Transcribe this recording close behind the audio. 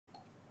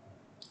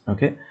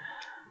Okay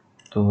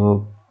তো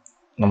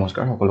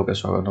নমস্কাৰ সকলোকে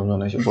স্বাগতম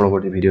জনাইছো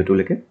পৰৱৰ্তী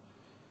ভিডিঅ'টোলৈকে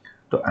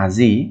তো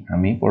আজি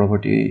আমি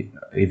পৰৱৰ্তী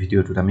এই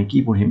ভিডিঅ'টোত আমি কি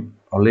পঢ়িম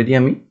অলৰেডি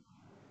আমি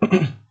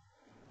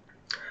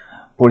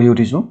পঢ়ি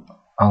উঠিছো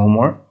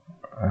আহোমৰ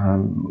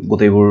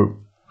গোটেইবোৰ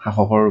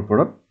শাসকৰ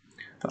ওপৰত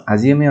তো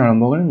আজি আমি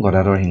আৰম্ভ কৰিম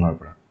গদাধৰ সিংহৰ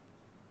পৰা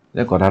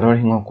যে গদাধৰ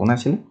সিংহ কোন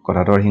আছিল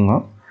গদাধৰ সিংহ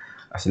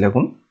আছিল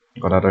কোন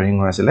গদাধৰ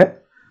সিংহ আছিল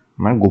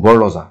আমাৰ গোবৰ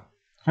ৰজা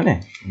হয়নে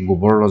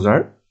গোবৰ ৰজাৰ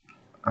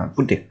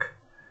পুতেক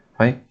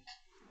হয়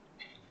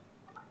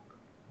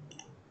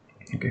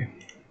Okay,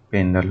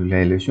 pen dalu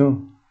lai লৈছো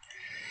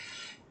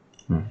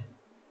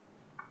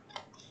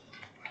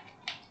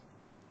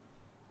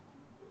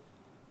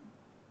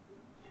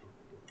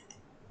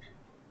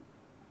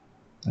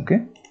Okay,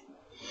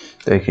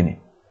 তো এখিনি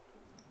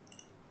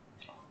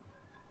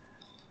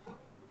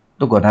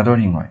তো গদাধৰ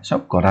সিংহ সব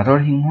গদাধৰ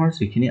সিংহৰ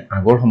যিখিনি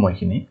আগৰ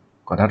সময়খিনি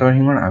গদাধৰ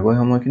সিংহৰ আগৰ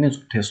সময়খিনি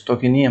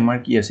যথেষ্টখিনি আমাৰ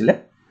কি আছিল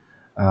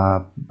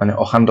মানে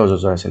অশান্ত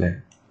যজৰ আছিল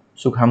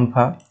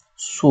সুখামফা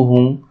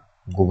সুহুং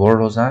গোবৰ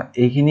ৰজা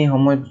এইখিনি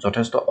সময়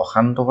যথেষ্ট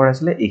অশান্তকৰ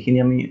আছিল এইখিনি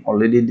আমি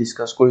অলৰেডি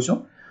ডিসকাস কৰিছো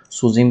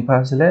সুজিমফা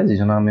আছিল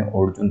যিজন আমি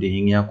অৰ্জুন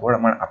দিহিঙিয়া কোৰ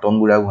আমাৰ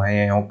আতনগুৰা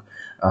গুহাইক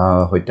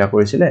হত্যা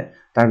কৰিছিল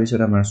তাৰ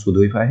পিছত আমাৰ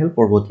সুদৈফা আহিল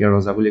পৰ্বতীয়া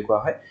ৰজা বুলি কোৱা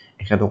হয়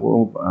এখেতকো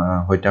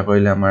হত্যা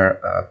কৰিলে আমাৰ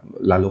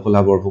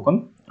লালুকলা বৰফুকন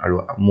আৰু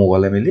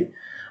মোগলে মিলি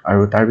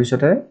আৰু তাৰ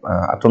পিছতে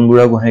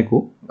আতনগুৰা গুহাইকো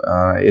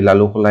এই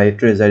লালুকলাই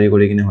ট্ৰেজাৰি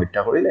কৰি কিনে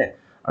হত্যা কৰিলে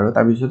আৰু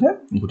তাৰ পিছতে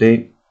গুটেই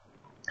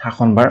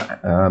শাসনবাৰ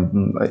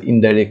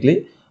ইনডাইৰেক্টলি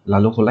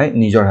লালুকলাই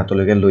নিজৰ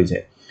হাতলৈকে লৈ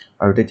যায়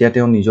আৰু তেতিয়া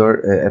তেওঁ নিজৰ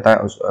এটা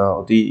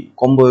অতি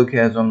কম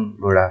বয়সীয়া এজন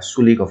লৰা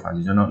সুলিকফা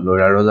যিজন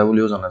লৰা ৰজা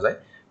বুলিও জনা যায়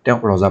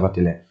তেওঁক ৰজা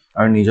পাতিলে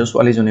আৰু নিজৰ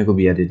ছোৱালীজনীকো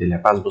বিয়া দি দিলে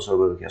 5 বছৰ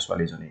বয়সীয়া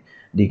ছোৱালীজনী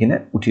দি কিনে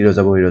উঠি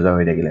ৰজা বহি ৰজা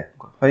হৈ থাকিলে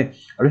হয়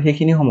আৰু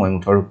সেইখিনি সময়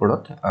মুঠৰ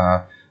ওপৰত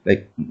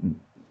লাইক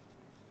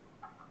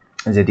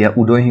যেতিয়া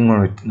উদয় সিংহৰ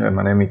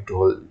মানে মৃত্যু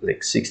হল লাইক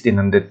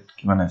 1600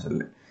 কিমান আছিল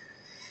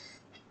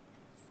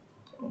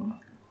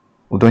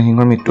উদয়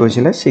সিংহৰ মৃত্যু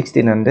হৈছিল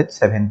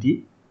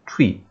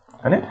 1673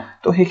 মানে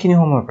তো সেইখিনি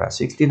সময়ৰ পৰা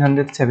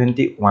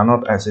 1671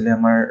 ত আছিল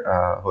আমাৰ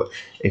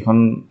এখন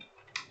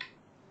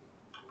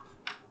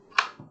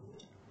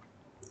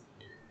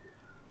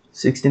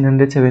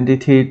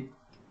 1673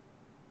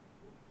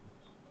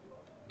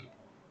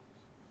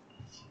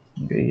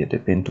 ইয়াতে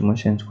পেনটো মই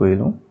চেঞ্জ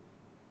কৰিলো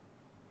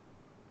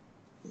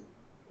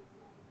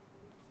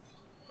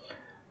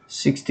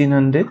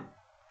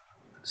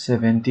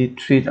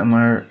 1673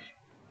 আমাৰ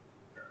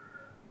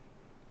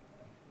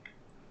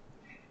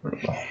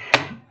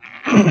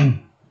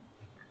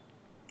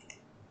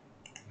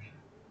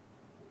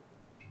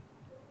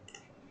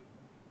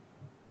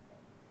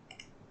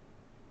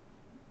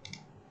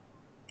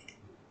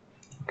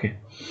Okay.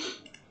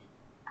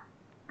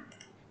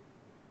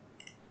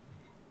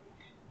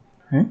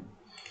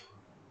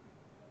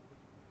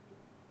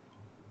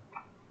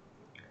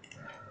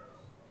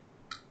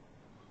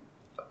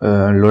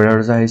 লৰা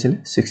ৰজা আহিছিল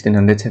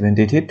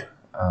 1673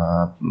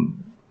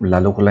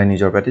 লালুকলাই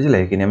নিজৰ পাতিছিল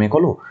এইখিনি আমি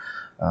কলো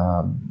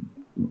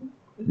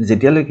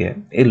যেতিয়ালৈকে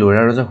এই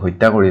লৰা ৰজা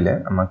হত্যা কৰিলে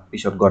আমাক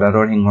পিছত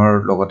গদাধৰ সিংহৰ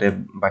লগতে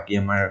বাকি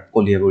আমাৰ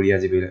কলিয়াবৰীয়া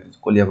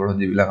কলিয়াবৰত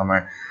যিবিলাক আমাৰ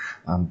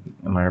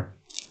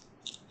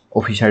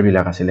অফিচাৰ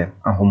বিলাক আছিল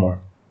আহোমৰ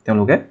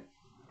তেওঁলোকে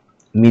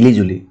মিলি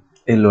জুলি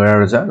এই লৰা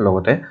ৰজাৰ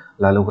লগতে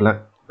লালুকলাক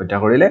হত্যা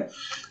কৰিলে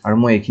আৰু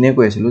মই এইখিনিয়ে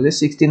কৈ আছিল যে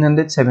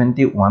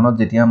 1671 ত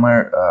যেতিয়া আমাৰ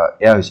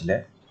এয়া হৈছিল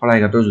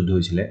হৰাইঘাটৰ যুদ্ধ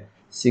হৈছিল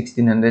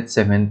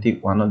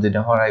 1671 ত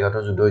যেতিয়া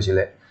হৰাইঘাটৰ যুদ্ধ হৈছিল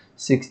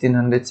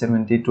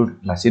 1672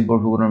 লাচিত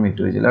বৰফুকনৰ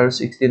মৃত্যু হৈছিল আৰু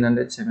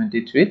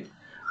 1673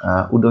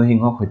 উদয়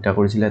সিংহক হত্যা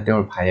কৰিছিল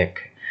তেওঁৰ ভায়েক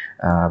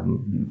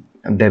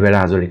দেবেৰা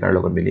হাজৰিকাৰ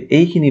লগত মিলি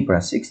এইখিনিৰ পৰা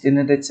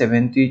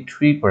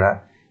 1673 পৰা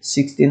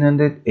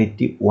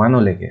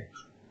 1681 লৈকে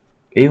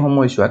এই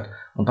সময়ছোৱাত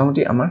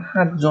মোটামুটি আমাৰ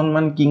 7 জন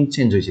মান কিং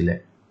চেঞ্জ হৈছিল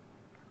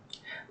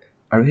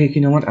আৰু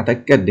সেইখিনি সময়ত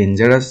আটাইতকৈ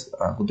ডেঞ্জাৰাস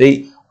গোটেই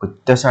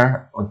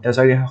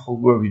অত্যাচাৰী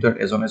শাসকবোৰৰ ভিতৰত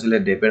এজন আছিল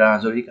দেবেৰা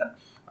হাজৰিকা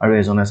আৰু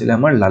এজন আছিল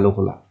আমাৰ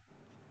লালুকলা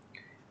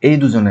এই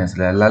দুজনে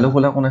আছিল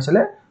লালুকলা কোন আছিল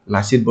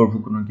লাচিত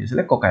বৰফুকনৰ কি আছিল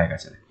ককায়েক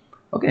আছিল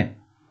ওকে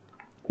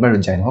বাৰু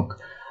যাই হওক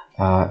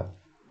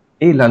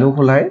এই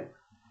লালুকলাই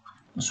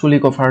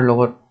সুলিকফাৰ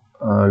লগত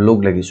লগ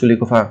লাগি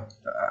সুলিকফা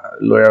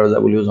লৰা ৰজা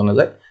বুলিও জনা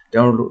যায়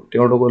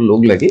তেওঁৰ লগত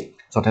লগ লাগি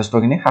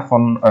যথেষ্টখিনি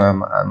শাসন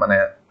মানে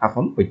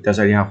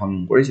অত্যাচাৰী শাসন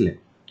কৰিছিল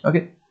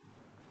ওকে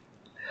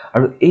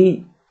আৰু এই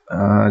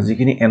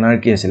যিখিনি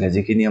এনাৰ্কি আছিল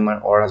যিখিনি আমাৰ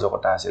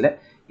অৰাজকতা আছিল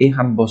এই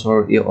 7 বছৰ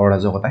এই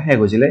অৰাজকতা শেষ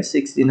হৈছিল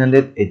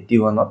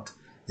 1681 ত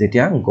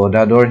যেতিয়া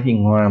গদাধৰ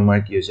সিংহৰ আমাৰ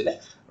কি হৈছিল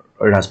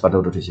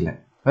ৰাজপাটত উঠিছিল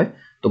হয়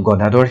তো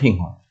গদাধৰ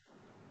সিংহ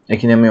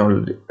এখিনি আমি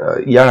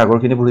ইয়াৰ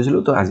আগৰখিনি পঢ়িছিলো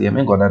তো আজি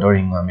আমি গদাধৰ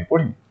সিংহ আমি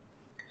পঢ়িম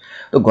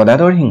তো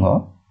গদাধৰ সিংহ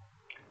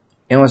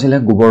এওঁ আছিল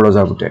গোবৰ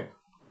ৰজাৰ পুতেক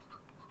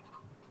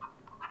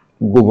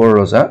গোবৰ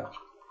ৰজা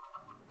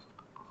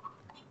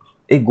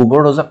এই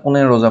গোবৰ ৰজা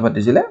কোনে ৰজা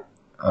পাতিছিল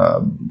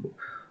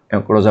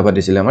ৰজা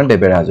পাতিছিল আমাৰ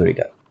দেবেৰা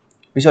হাজৰিকা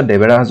পিছত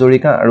দেবেৰা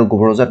হাজৰিকা আৰু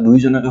গোবৰ ৰজা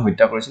দুইজনকে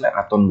হত্যা কৰিছিল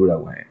আতনগুৰা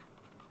গুহাই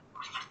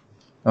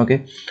ওকে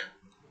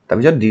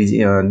তাৰপিছত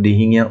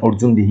দিহিঙীয়া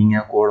অৰ্জুন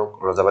দিহিঙীয়া কোঁৱৰক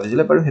ৰজা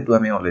পাতিছিলে বাৰু সেইটো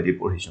আমি অলৰেডি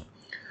পঢ়িছোঁ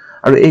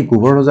আৰু এই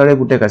গোবৰ ৰজাৰে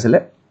পুতেক আছিলে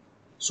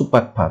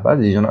সুপাতফা বা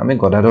যিজন আমি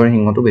গদাধৰ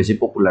সিংহটো বেছি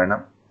পপুলাৰ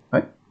নাম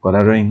হয়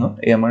গদাধৰ সিংহ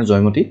এই আমাৰ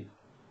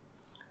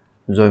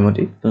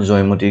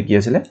জয়মতীৰ কি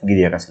আছিলে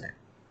গিৰিয়েক আছিলে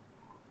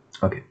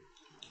ওকে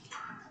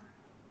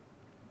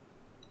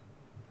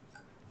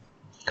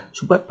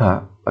সুপাতফা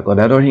বা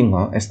গদাধৰ সিংহ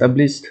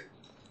established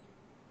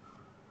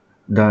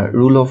the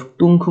rule of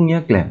তুংখুঙীয়া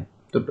clan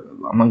তো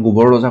আমাৰ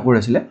গোবৰ ৰজা কোৰ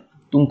আছিলে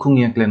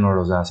তুংখুঙীয়া ক্লেনৰ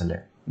ৰজা আছিলে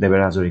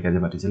দেবেৰা হাজৰিকা যে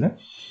পাতিছিলে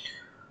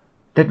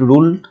that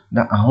ruled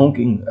the Ahom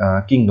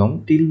kingdom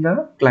till the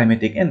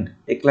climatic end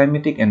a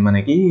climatic end মানে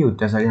কি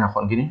অত্যাচাৰী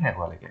শাসনখিনি শেষ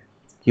হোৱালৈকে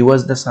he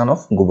was the son of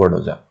গোবৰ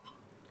ৰজা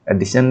a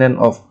descendant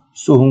of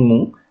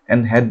Suhungmung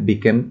and had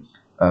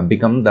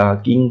become the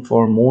king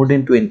for more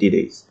than 20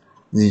 days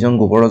যিজন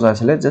গোবৰ ৰজা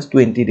আছিলে জাস্ট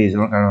 20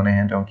 ডেজৰ কাৰণে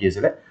তেওঁ কি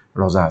আছিলে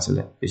ৰজা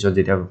আছিলে পিছত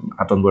যেতিয়া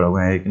আতন বৰাগু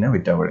আহি কিনে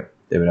হত্যা কৰে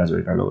দেবেৰা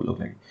হাজৰিকাৰ লগত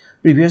লাগি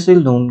previously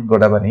known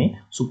Godabani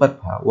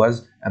Supatfa was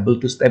able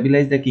to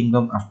stabilize the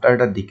kingdom after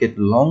the decade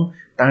long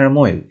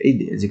turmoil এই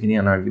যিখিনি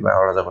anarchy বা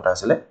অৰাজকতা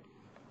আছিলে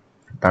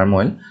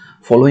turmoil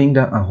following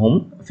the Ahom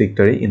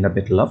victory in the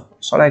battle of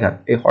Saraighat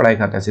এই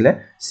Saraighat আছিলে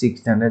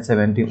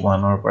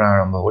 671 ৰ পৰা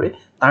আৰম্ভ কৰি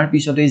তাৰ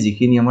পিছতে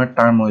যিখিনি আমাৰ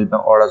turmoil বা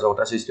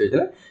অৰাজকতা সৃষ্টি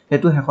হৈছিল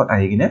হেতু হেকত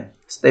আহি কিনে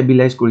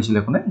stabilize কৰিছিল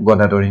কোনে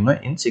গদাধৰ সিংহ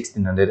in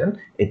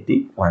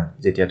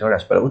 1681 যেতিয়া তেওঁ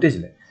ৰাজপাট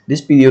উঠিছিল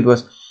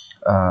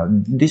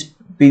this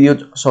period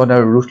saw the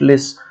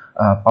ruthless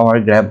power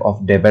grab of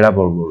Debera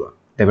Borbura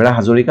Debera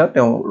Hazarika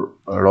তেওঁ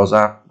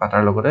ৰজা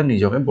পাতাৰ লগতে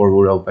নিজকে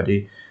বৰবৰুৱা উপাধি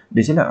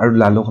দিছিল আৰু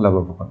লালু খলা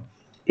বৰফুকন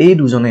এই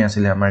দুজনে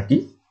আছিল আমাৰ কি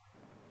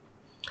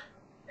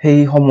সেই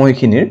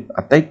সময়খিনিৰ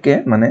আটাইকে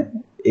মানে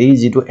এই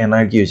যেটো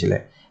এনাৰ্কি হৈছিল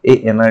এই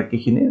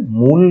এনাৰ্কিখিনিৰ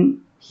মূল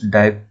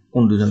ডাইভ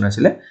কোন দুজন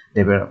আছিল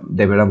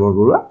দেবেৰা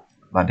বৰবৰুৱা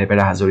বা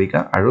দেবেৰা হাজৰিকা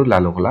আৰু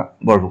লালু খলা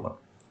বৰফুকন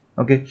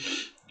ওকে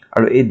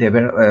আৰু এই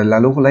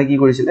লালু খলাই কি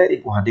কৰিছিল এই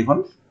গুৱাহাটীখন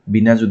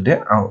বিনা যুদ্ধে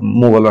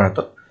মোগলৰ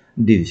হাতত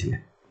দি দিছিল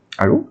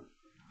আৰু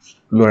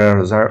লৰা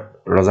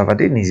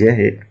ৰজাপাতি নিজে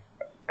হে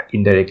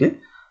ইনডাইৰেক্টলি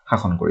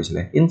শাসন কৰিছিল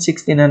ইন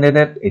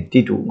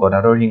 1682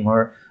 গদাধৰ সিংহৰ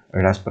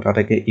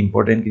ৰাজপাটকে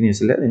ইম্পৰ্টেন্ট কিনি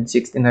আছিল ইন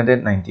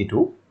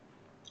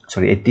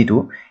 82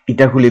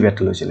 ইটাখুলি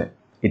বেটল হৈছিল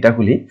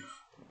ইটাখুলি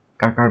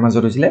কাকাৰ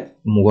মাজত হৈছিল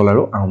মোগল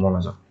আৰু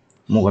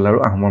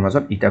আহোমৰ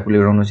মাজত ইটাখুলি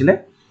ৰণ হৈছিল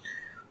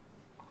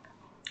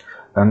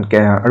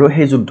আৰু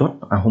সেই যুদ্ধত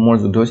আহোমৰ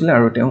যুদ্ধ হৈছিল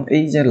আৰু তেওঁ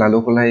এই যে লালু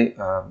খলাই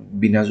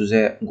বিনা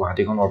যুজে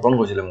গুৱাহাটীখন অৰ্পণ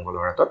কৰিছিল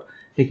মোগলৰ হাতত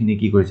সেইখিনি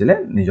কি কৰিছিল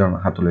নিজৰ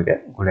হাতলৈকে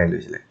ঘূৰাই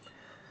লৈছিল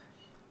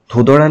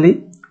ধুদৰালি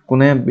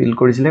কোনে বিল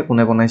কৰিছিল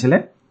কোনে বনাইছিল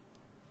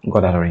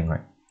গদাধৰ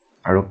সিংহই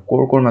আৰু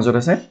কোৰ মাজত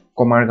আছে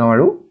কমাৰগাঁও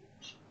আৰু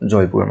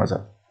জয়পুৰৰ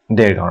মাজত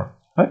দেৰগাঁও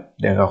হয়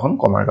দেৰগাঁওখন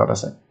কমাৰগাঁৱত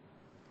আছে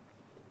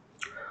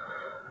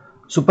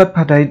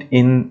Supatfa died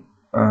in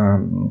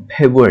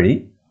February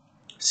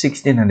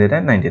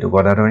 1692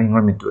 Gadadhar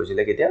সিংহৰ মৃত্যু হৈছিল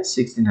কেতিয়া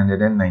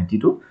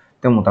 1692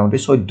 তেওঁ মোটামুটি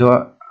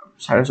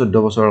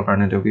 14.5 বছৰৰ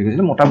কাৰণে তেওঁ কি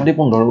কৰিছিল মোটামুটি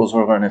 15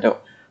 বছৰৰ কাৰণে তেওঁ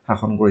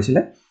শাসন কৰিছিল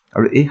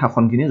আৰু এই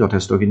শাসনখিনি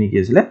যথেষ্টখিনি কি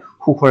আছিল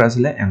সুখৰ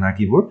আছিল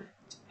এনাৰ্কিবোৰ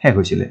শেষ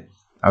হৈছিল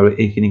আৰু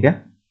এইখিনিকে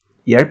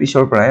ইয়াৰ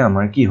পিছৰ পৰাই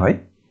আমাৰ কি হয়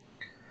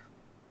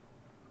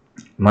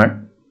আমাৰ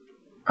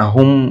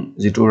আহোম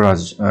যেটো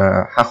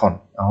শাসন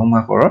আহোম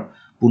শাসনৰ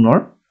পুনৰ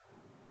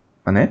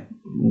মানে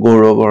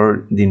গৌৰৱৰ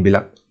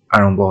দিনবিলাক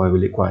আৰম্ভ হয়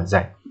বুলি কোৱা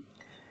যায়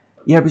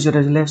ইয়াৰ পিছত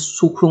আছিল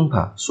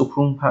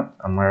সুখৰুংফা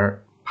আমাৰ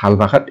ভাল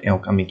ভাষাত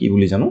এওক আমি কি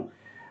বুলি জানো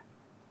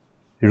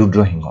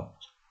ৰুদ্ৰসিংহ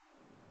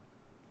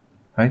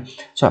হয়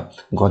সো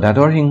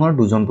গদাধৰ সিংহৰ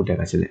দুজন পুতেক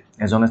আছিল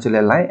এজন আছিল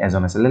লাই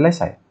এজন আছিল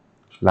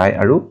লাই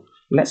আৰু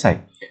লেছাই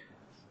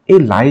এই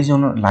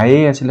লাইয়ে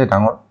আছিল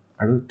ডাঙৰ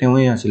আৰু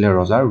তেওঁই আছিল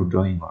ৰজা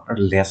ৰুদ্ৰসিংহ আৰু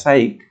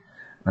লেছাইক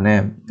মানে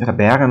এটা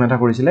বেয়া কাম এটা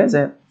কৰিছিল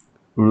যে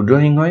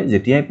ৰুদ্ৰসিংহই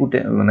যেতিয়াই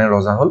মানে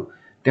ৰজা হল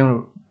তেওঁৰ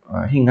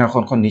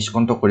সিংহাসনখন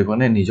নিষ্কন্ত কৰিব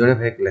নে নিজৰে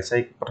ভেক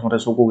লেছাইক প্ৰথমতে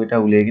চকুকেইটা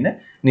উলিয়াই কিনে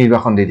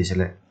নিৰ্বাসন দি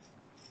দিছিল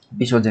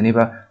পিছত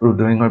যেনিবা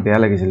ৰুদ্ৰসিংহৰ বেয়া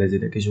লাগিছিল যে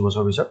কিছু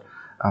বছৰ পিছত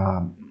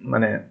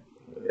মানে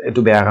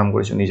এটো বেয়া কাম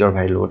কৰিছো নিজৰ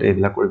ভাইৰ লগত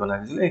এইবিলাক কৰিব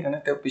লাগিছিল এইকাৰণে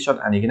তেওঁ পিছত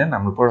আনি কিনে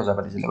নামৰূপৰ ৰজা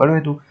পাতিছিল বাৰু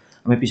এটো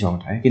আমি পিছৰ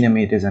কথা কিনে আমি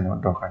এতে জানিব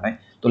দৰকাৰ নাই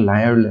তো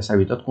লাই আৰু লেছাৰ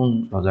ভিতৰত কোন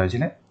ৰজা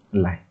হৈছিল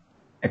লাই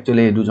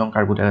একচুয়ালি এই দুজন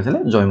কাৰ পুতেক আছিল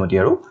জয়মতী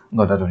আৰু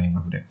গদাধৰ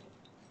সিংহৰ পুতেক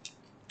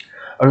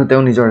আৰু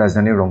তেওঁ নিজৰ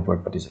ৰাজধানী ৰংপুৰত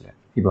পাতিছিল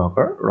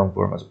শিৱসাগৰ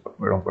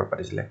ৰংপুৰত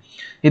পাতিছিল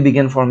he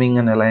began forming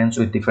an alliance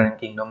with different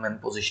kingdom and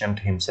positioned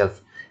himself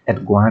at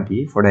Guwahati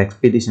for the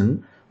expedition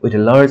with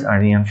a large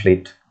army and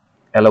fleet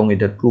along with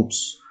the troops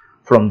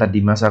from the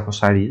Dimasa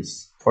Kosaris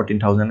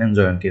 14,000 and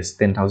Jayantis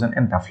 10,000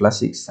 and Dafla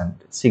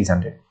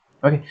 600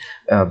 okay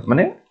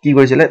মানে কি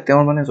কৰিছিল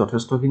তেওঁৰ মানে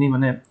যথেষ্টখিনি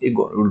মানে এই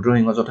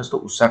ৰুদ্ৰসিংহ যথেষ্ট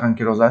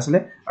উচ্চাকাংক্ষী ৰজা আছিল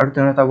আৰু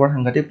তেওঁৰ এটা বৰ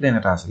সাংঘাতিক প্লেন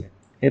এটা আছিল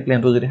এই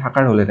প্লেনটো যদি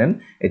সাকাৰ হলেতেন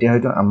এতিয়া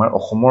হয়তো আমাৰ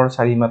অসমৰ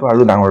চাৰিমাটো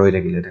আৰু ডাঙৰ হৈ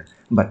থাকিলেতেন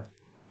বাট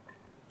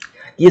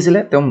কি আছিল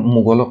তেওঁ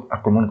মোগলক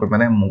আক্ৰমণ কৰি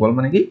মানে মোগল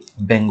মানে কি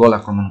বেংগল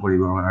আক্ৰমণ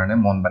কৰিবৰ কাৰণে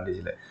মন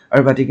বান্ধিছিল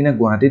আৰু বাতি কিনে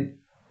গুৱাহাটীত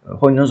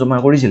সৈন্য জমা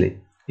কৰিছিল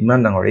ইমান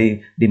ডাঙৰ এই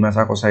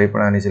ডিমাচা কছাৰীৰ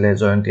পৰা আনিছিল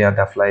জয়ন্তিয়া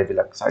ডাফলা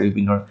এইবিলাক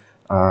চাৰিপিনৰ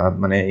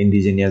মানে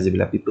ইন্ডিজেনিয়াস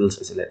যিবিলাক পিপলছ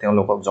আছিল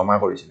তেওঁলোকক জমা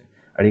কৰিছিল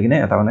আৰু কিনে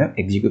এটা মানে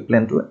এক্সিকিউট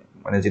প্ল্যানটো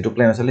মানে যেটো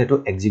প্ল্যান আছিল এটো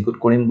এক্সিকিউট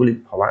কৰিম বুলি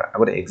ভাবাৰ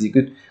আগতে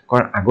এক্সিকিউট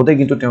কৰাৰ আগতে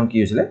কিন্তু তেওঁ কি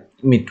হৈছিল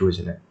মৃত্যু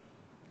হৈছিল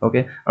ওকে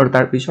আৰু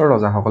তাৰ পিছৰ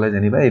ৰজাসকলে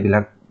জানিবা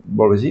এইবিলাক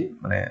বৰ বেছি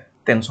মানে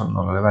টেনচন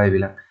নললে বা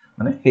এইবিলাক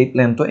মানে সেই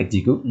প্ল্যানটো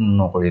এক্সিকিউট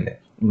নকৰিলে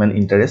ইমান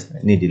ইন্টাৰেষ্ট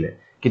নিদিলে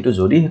কিন্তু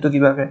যদি হেতু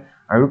কিবাকে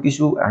আৰু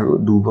কিছু আৰু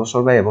 2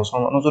 বছৰ বা এবছৰ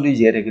মান যদি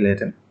জিয়া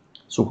থাকিলেহেঁতেন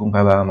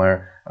সুখুংখা বা আমাৰ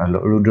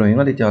ৰুদ্ৰসিংহ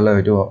তেতিয়াহলে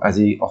হয়তো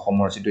আজি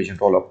অসমৰ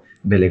সিচুৱেশনটো অলপ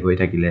বেলেগ হৈ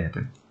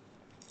থাকিলেহেঁতেন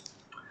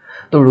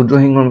তো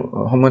ৰুদ্ৰসিংহৰ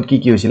সময়ত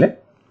কি হৈছিল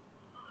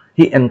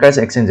হি এনকাৰেজ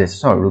এক্সচেঞ্জেছ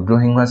সো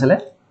ৰুদ্ৰসিংহ আছিল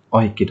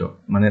অশিক্ষিত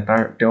মানে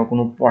তাৰ তেওঁ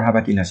কোনো পঢ়া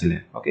পাতি নাছিলে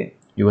ওকে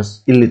হি ওয়াজ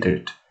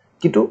ইলিটাৰেট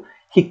কিন্তু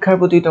শিক্ষাৰ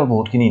প্ৰতি তেওঁ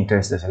বহুতখিনি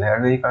ইন্টাৰেষ্ট আছিল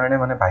আৰু এই কাৰণে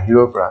মানে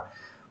বাহিৰৰ পৰা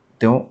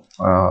তেওঁ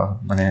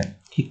মানে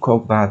শিক্ষক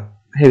বা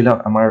হেবিলাক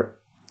আমাৰ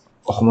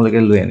অসমলৈকে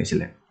লৈ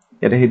আনিছিলে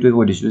ইয়াতে হেতুৱে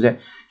কৈ দিছো যে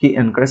হি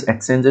এনকাৰেজ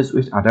এক্সচেঞ্জেছ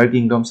উইথ আদাৰ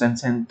কিংডমছ এণ্ড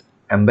সেন্ট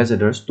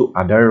এম্বাসেডাৰ্ছ টু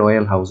আদাৰ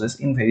royal হাউसेছ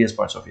in various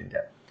parts of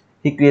India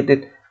he created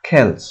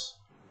খেলছ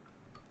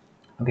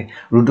okay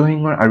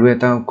ৰুদ্ৰসিংহৰ আৰু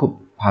এটা খুব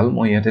ভাল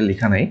মই ইয়াতে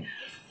লিখা নাই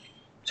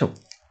সো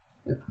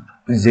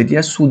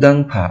যেতিয়া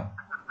সুদাংফা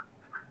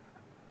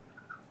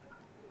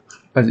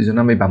যিজন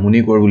আমি বামুণী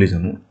কৰ বুলি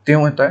জানো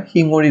তেওঁ এটা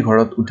হিঙৰি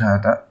ঘৰত উঠা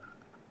এটা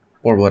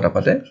পৰ্ব এটা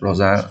পাতে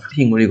ৰজা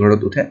হিঙৰি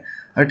ঘৰত উঠে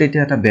আৰু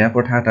তেতিয়া এটা বেয়া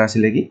প্ৰথা এটা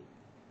আছিল কি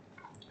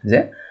যে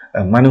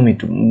মানুহ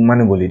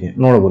বলি দিয়ে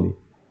নৰবলি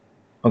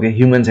ওকে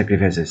হিউম্যান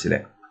স্যাক্ৰিফাইস আছিল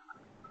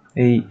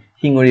এই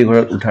হিঙৰি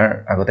ঘৰত উঠাৰ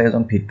আগতে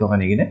এজন ভিত্ত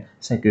কানি কিনে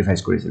স্যাক্ৰিফাইস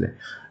কৰিছিল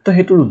তো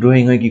হেতু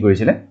ৰুদ্ৰসিংহই কি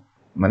কৰিছিল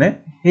মানে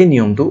সেই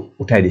নিয়মটো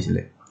উঠাই দিছিল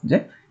যে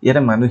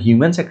ইয়াতে মানুহ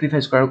হিউম্যান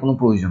স্যাক্ৰিফাইস কৰাৰ কোনো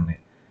প্ৰয়োজন নাই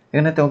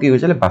এনে তেওঁ কি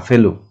কৰিছিল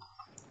বাফেলো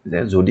যে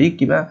যদি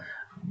কিবা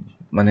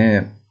মানে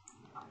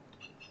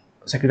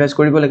স্যাক্ৰিফাইস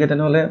কৰিব লাগে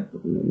তেনেহলে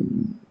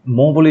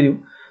মহ বলি দিও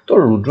তো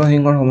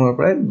ৰুদ্ৰসিংহৰ সময়ৰ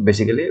পৰা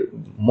বেসিক্যালি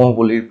মহ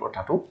বলিৰ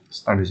প্ৰথাটো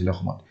ষ্টাৰ্ট হৈছিল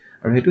অসমত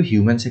আৰু হেতু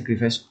হিউম্যান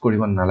স্যাক্ৰিফাইস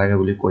কৰিব নালাগে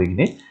বুলি কৈ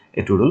কিনে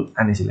এটো ৰুল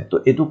আনিছিল তো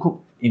এটো খুব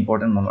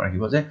ইম্পৰ্টেন্ট মনত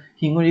ৰাখিব যে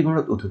হিঙৰি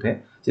ঘৰত উঠুতে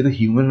যেটো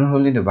হিউম্যানৰ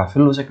হলি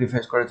বাফেলো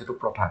স্যাক্ৰিফাইস কৰা যেটো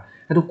প্ৰথা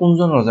এটো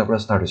কোনজন ৰজাৰ পৰা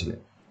ষ্টাৰ্ট হৈছিল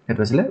এটো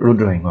আছিল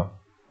ৰুদ্ৰসিংহ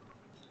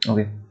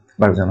ওকে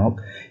বাৰু জানক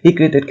হি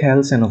created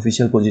খেলছ and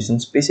official position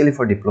specially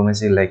for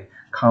diplomacy like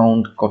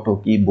Khaund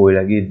Katki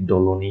বৈৰাগী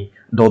দলনি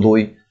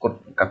দদৈ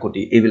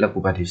কাকতি এইবিলাক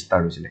উপাধি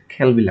ষ্টাৰ্ট হৈছিল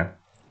খেলবিলাক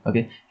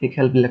ওকে এই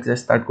খেলবিলাক যে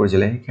ষ্টাৰ্ট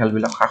কৰিছিল এই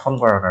খেলবিলাক শাসন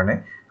কৰাৰ কাৰণে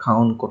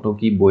খাউণ্ড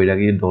কটকি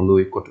বৈৰাগী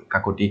দলৈ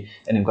কাকতি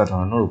এনেকুৱা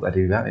ধৰণৰ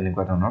উপাধি বা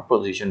এনেকুৱা ধৰণৰ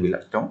পজিশন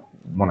বিলাক তেওঁ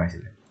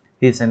বনাইছিল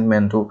he sent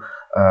man two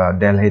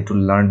Delhi to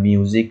learn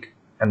music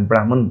and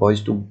Brahmin boys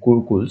to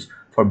gurukuls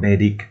for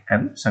Vedic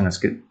and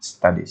Sanskrit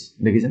studies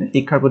দেখিছেনে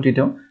শিক্ষাৰ প্ৰতি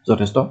তেওঁ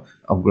যথেষ্ট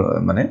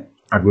মানে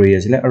আগ্ৰহী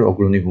আছিল আৰু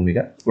অগ্ৰণী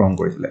ভূমিকা গ্ৰহণ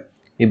কৰিছিল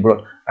he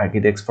brought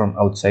architects from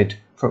outside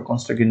for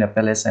constructing a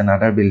palace and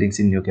other buildings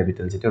in new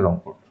capital city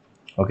Rangpur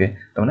okay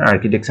তাৰমানে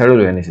আৰ্কিটেক্সাৰো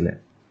লৈ আনিছিল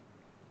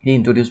he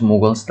introduced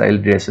Mughal style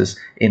dresses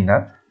in the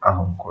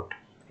Ahom court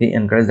he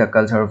encouraged the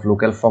culture of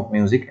local folk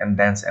music and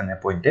dance and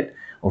appointed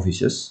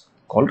officials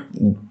called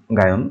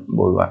গায়ন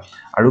বৰুৱা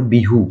আৰু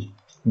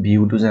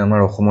বিহুটো যে আমাৰ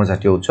অসমৰ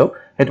জাতীয় উৎসৱ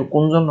হেতু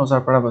কোনজন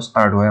ৰজাৰ পৰা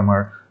ষ্টাৰ্ট হয় আমাৰ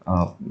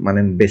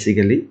মানে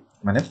বেসিক্যালি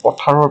মানে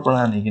পথাৰৰ পৰা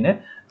আনি কিনে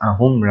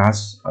আহোম ৰাজ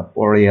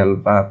পৰিয়াল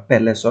বা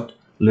প্যালেছত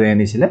লৈ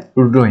আনিছিল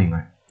ৰুদ্ৰসিংহ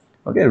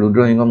ওকে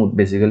ৰুদ্ৰসিংহ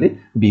বেসিক্যালি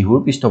বিহুৰ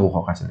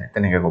পৃষ্ঠপোষক আছিল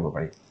তেনেকৈ ক'ব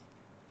পাৰি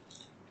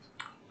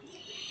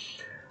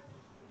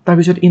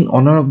তাৰপিছত ইন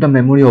অনাৰ of the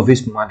memory of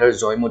his mother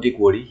Joymoti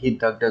কুঁৱৰী হি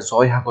ডাক দা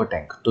জয়সাগৰ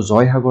ট্যাঙ্ক তো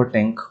জয়সাগৰ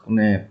ট্যাঙ্ক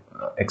কোনে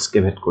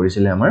এক্সকেভেট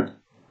কৰিছিল আমাৰ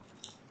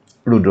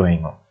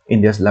Rudrasingha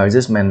India's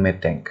largest man-made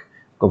tank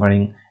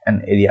covering an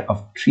area of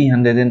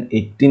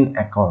 318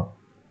 acre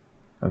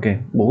okay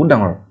বহুত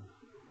ডাঙৰ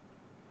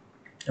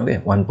okay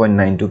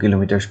 1.92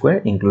 kilometer square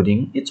including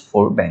its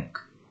 4 bank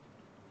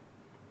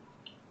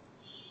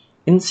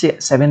in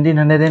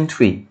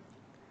 1703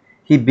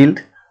 he built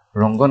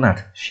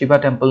Ranganath Shiva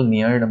temple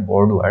near the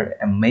Bordwar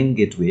a main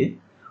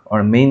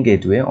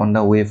gateway on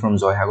the way from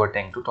Joyhagar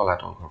tank to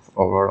Tolatal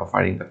over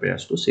offering the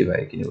prayers to Shiva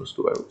ekini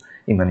bostu aru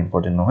iman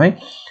important নহয়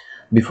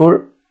before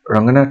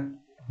Ranganath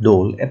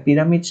Dole, a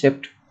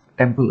pyramid-shaped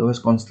temple was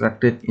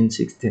constructed in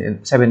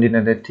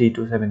 1703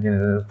 to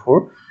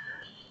 1704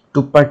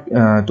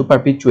 to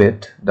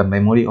perpetuate the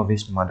memory of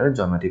his mother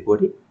Joymati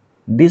Puri.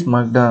 This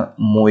marked the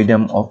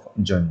moidam of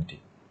Joymati.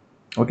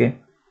 Okay.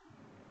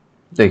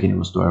 So, এইখিনি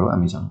বস্তু আৰু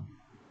আমি জানো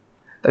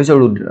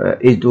তাৰপিছত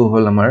এইটো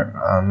হ'ল আমাৰ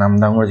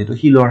নামদাঙৰ যেটো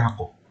হিলৰ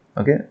হাকো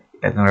ওকে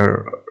এটা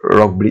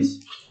ৰক ব্ৰিজ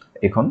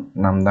এখন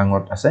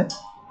নামদাঙত আছে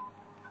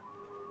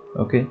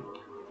ওকে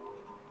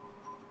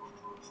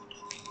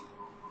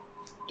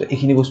তো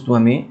এইখিনি বস্তু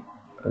আমি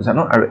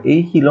জানো আৰু এই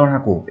হিলৰ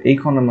হাকো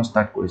এইখন আমাৰ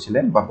ষ্টাৰ্ট কৰিছিল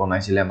বা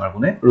বনাইছিল আমাৰ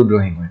কোনে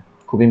ৰুদ্ৰসিংহই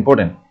খুব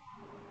important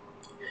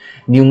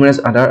numerous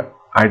other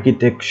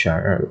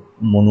architectural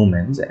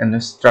monuments and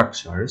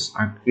structures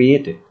are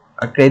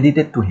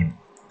credited to him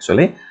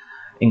actually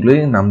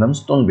including Namdam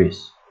stone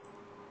bridge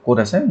ক'ত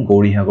আছে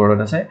গৌৰীসাগৰত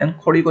আছে and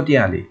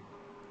খৰিকটীয়া Ali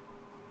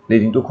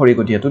leading to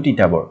খৰিকটীয়া to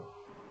Titabor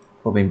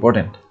খুব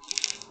important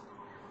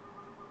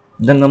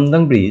The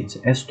Namdang Bridge,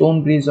 a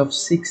stone bridge of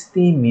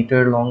 60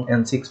 meter long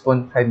and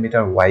 6.5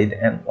 meter wide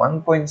and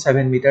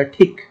 1.7 meter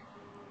thick,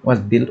 was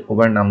built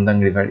over Namdang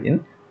River in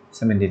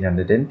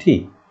 1703.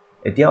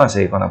 এতিয়াও আছে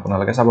এখন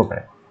আপোনালোকে চাব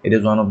পাৰে it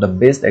is one of the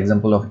best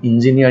example of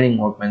engineering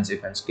workmanship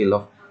and skill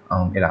of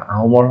Ahom era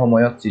Ahomor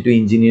সময়ত যেটো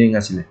engineering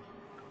আছিল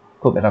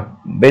খুব এটা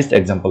বেস্ট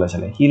এক্সাম্পল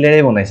আছিল হিলেৰে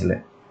বনাইছিল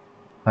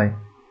হয়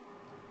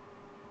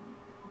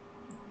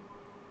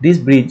this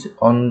bridge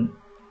on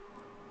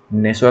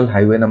National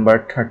Highway number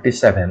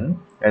 37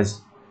 has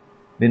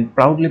been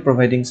proudly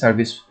providing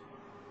service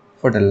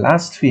for the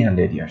last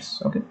 300 years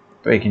okay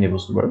তো এইখিনি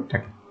বস্তু বাৰু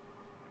থাকে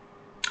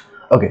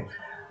okay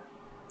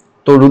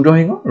তো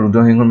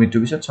ৰুদ্ৰসিংহৰ মৃত্যু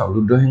পিছত চাও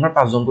ৰুদ্ৰসিংহৰ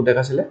পাঁচজন পুতেক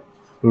আছিল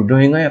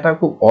ৰুদ্ৰসিংহই এটা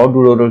খুব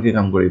অদূৰদৰ্শী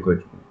কাম কৰি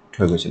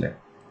থৈ গৈছিল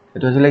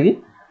এটো আছিল কি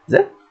যে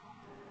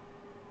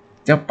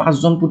যে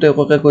পাঁচজন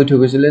পুতেককে কৈ থৈ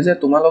গৈছিল যে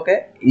তোমালোকে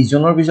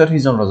ইজনৰ পিছত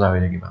সিজন ৰজা হৈ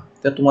থাকিবা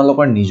তে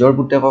তোমালোকৰ নিজৰ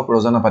পুতেকক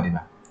ৰজা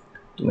নাপাতিবা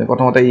তুমি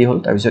প্ৰথমতে ই হল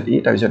তাৰ পিছত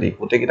ই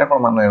পুতেকিটা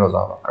ক্ৰমান্বয়ে ৰজা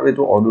হ'ব আৰু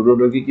এটো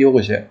অদূৰদৰ্শী কিয়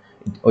কৈছে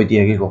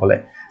ঐতিহাসিকসকলে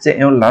যে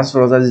এওঁৰ লাষ্ট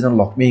ৰজা যিজন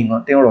লক্ষ্মী সিংহ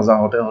তেওঁ ৰজা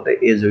হতে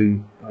এজ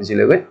হৈছিল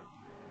গৈ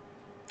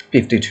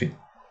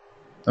 53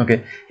 okay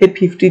he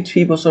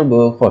 53 বছৰ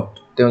বয়সত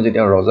তেওঁ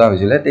যেতিয়া ৰজা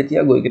হৈছিল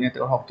তেতিয়া গৈ কিনে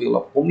তেওঁৰ শক্তি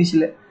অলপ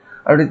কমিছিল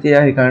আৰু তেতিয়া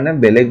এই কাৰণে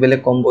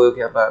বেলেগ কম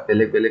বয়সীয়া বা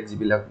বেলেগ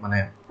যিবিলাক মানে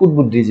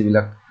কুটবুদ্ধি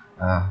যিবিলাক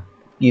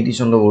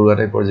কীৰ্তিচন্দ্ৰ বৰুৱা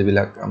টাইপৰ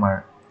যিবিলাক আমাৰ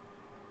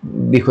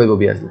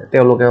বিষয়ববী আছিল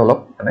তেওঁলোকে অলপ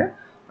মানে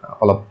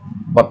অলপ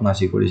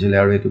বদমাশি কৰিছিল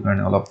আৰু এটো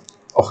কাৰণে অলপ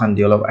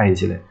অশান্তি অলপ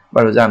আহিছিল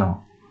বাৰু জানো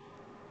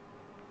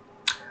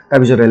তাৰ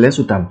পিছত এলে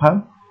সুতাম্ফা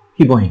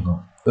শিৱসিংহ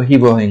তো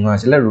শিৱসিংহ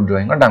আছিল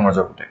ৰুদ্ৰসিংহৰ ডাঙৰ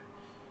পুতেক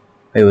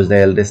He was the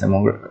eldest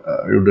among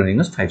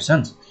Rudrasingha's 5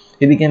 sons.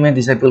 He became a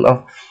disciple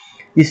of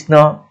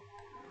Krishna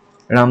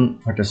Ram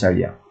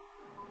Bhattacharya.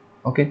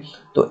 Okay,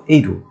 so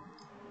eitu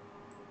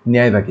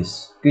Nyayavakis.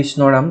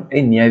 Krishna Ram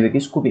a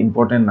Nyayavakis খুব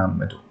ইম্পৰ্টেন্ট নাম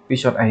এটো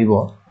পিছত আহিব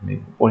আমি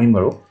পঢ়িম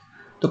বাৰু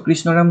তো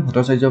কৃষ্ণ ৰাম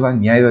ভট্টাচাৰ্য বা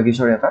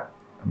ন্যায়বাগীশৰ এটা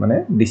মানে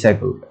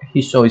ডিসাইপল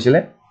শিষ্য হৈছিল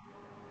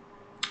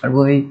আৰু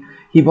এই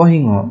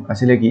শিৱসিংহ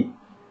আছিল কি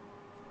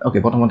ওকে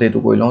প্ৰথমতে এটো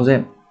কৈ লওঁ যে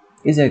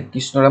এই যে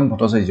কৃষ্ণৰাম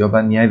ভট্টাচাৰ্য বা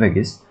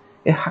ন্যায়বাগীশ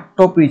a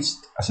Hakto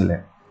priest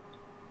asile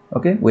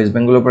okay West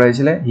Bengal por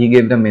aisile he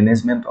gave the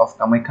management of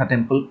Kamakhya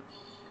temple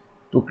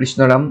to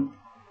Krishnaram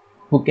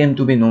who came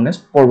to be known as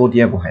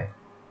Parvatiya Gohai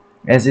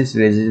as his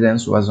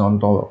residence was on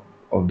top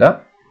of the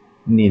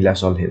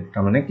Nilachal hill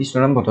tamane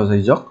Krishnaram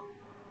Bhattacharjok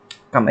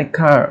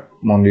Kamakhya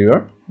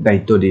mondiror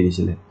daitto di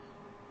disile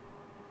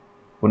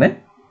kone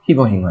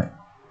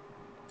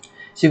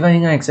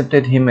Shivahinga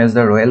accepted him as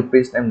the royal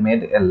priest and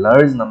made a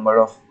large number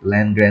of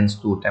land grants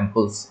to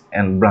temples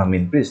and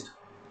Brahmin priests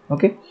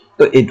okay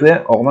তো এটোৱে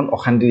অকমান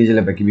অশান্তি দিছিল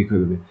বাকি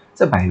বিষয়বে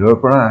যে বাহিৰৰ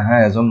পৰা আহা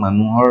এজন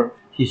মানুহৰ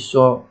শিষ্য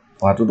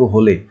হোৱাটো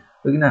হলে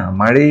তো কিনা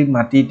আমাৰে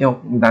মাটি তেওঁ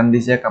দান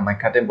দিছে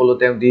কামাখ্যা টেম্পলতে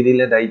তেওঁ দি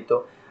দিলে দায়িত্ব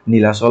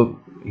নীলাচল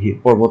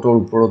পৰ্বতৰ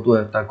ওপৰতো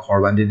এটা ঘৰ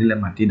বান্ধি দিলে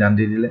মাটি দান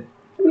দি দিলে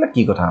এবিলা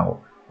কি কথা হ'ব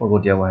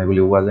পৰ্বতীয়া গহাই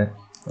বুলি কোৱা যায়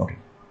okay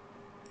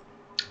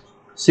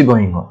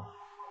শিৱসিংহ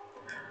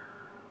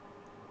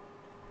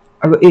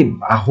আৰু এই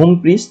আহোম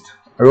প্ৰিষ্ট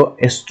আৰু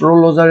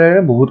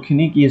এষ্ট্ৰলজাৰেৰে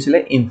বহুতখিনি কি আছিল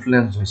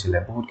ইনফ্লুয়েন্স হৈছিল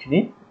বহুতখিনি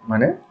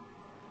মানে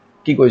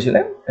কি কৈছিল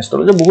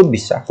এষ্ট্ৰলজি বহুত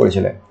বিশ্বাস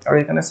কৰিছিল আৰু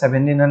এখানে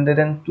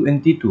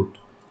 1722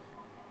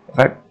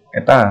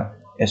 এটা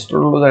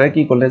এষ্ট্ৰলজাৰে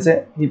কি ক'লে যে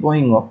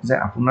শিৱসিংহক যে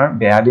আপোনাৰ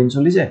বেয়া দিন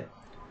চলিছে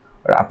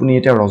আৰু আপুনি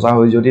এটা ৰজা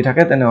হৈ যদি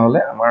থাকে তেনেহলে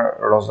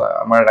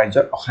আমাৰ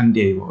ৰাজ্যত অশান্তি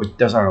আহিব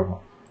অত্যাচাৰ হ'ব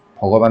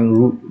ভগৱান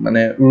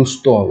মানে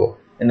ৰুষ্ট হ'ব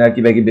এনে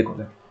কিবা কিবি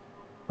ক'লে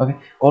ওকে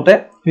কতে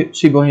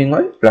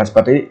শিৱসিংহই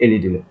ৰাজপাটে এৰি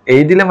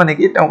দিলে মানে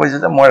কি তেওঁ কৈছে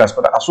যে মই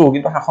ৰাজপাটে আছো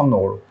কিন্তু শাসন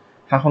নকৰো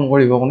শাসন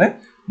কৰিব কোনে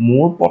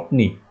মোৰ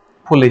পত্নী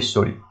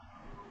ফুলেশ্বৰী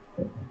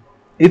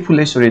এই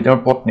ফুলেশ্বৰী তেওঁৰ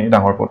পত্নী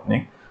ডাঙৰ পত্নী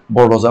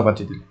বৰৰজা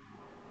পাতি দিলে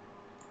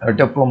আৰু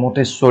তেওঁ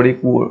প্ৰমোতেশ্বৰী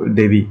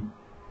দেৱী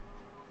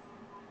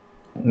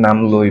নাম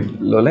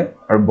ললে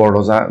আৰু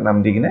বৰৰজা নাম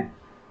দি কিনে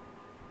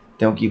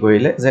তেওঁ কি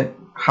কৰিলে যে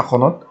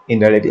শাসনত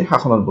ইনডাইৰেক্টলি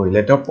শাসনত বহিলে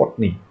তেওঁৰ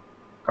পত্নী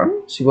কাৰণ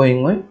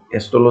শিৱসিংহই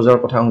এষ্ট্ৰলজাৰ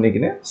কথা শুনি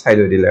কিনে চাই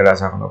লৈ দিলে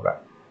ৰাজশাসনৰ পৰা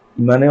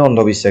ইমানে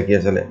অন্ধবিশ্বাসী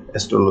আছিল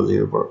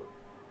এষ্ট্ৰলজিৰ ওপৰত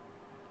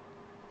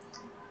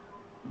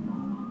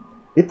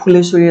এই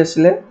ফুলেশ্বৰী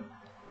আছিল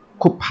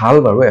খুব ভাল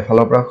বাৰু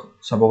এফালৰ পৰা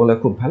চাব গলে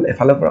খুব ভাল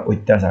এফালৰ পৰা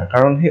অত্যাচাৰ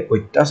কাৰণ হে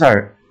অত্যাচাৰ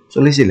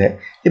চলিছিল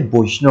এই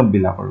বৈষ্ণৱ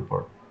বিলাকৰ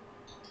ওপৰত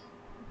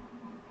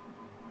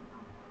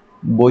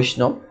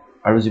বৈষ্ণৱ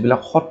আৰু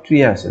যিবিলাক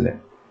ক্ষত্ৰিয় আছিল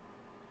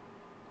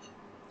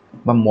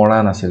বা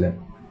মৰাণ আছিল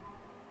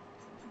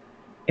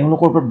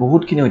এওঁলোকৰ ওপৰত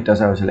বহুতখিনি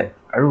অত্যাচাৰ হৈছিল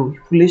আৰু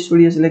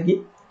ফুলেশ্বৰী আছিল কি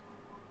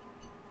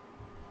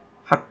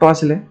শাক্ত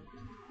আছিল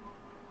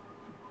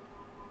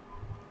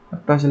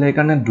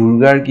এইকাৰণে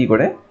দুৰ্গাৰ কি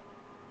কৰে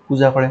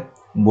পূজা কৰে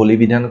বলি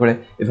বিধান কৰে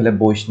এফালে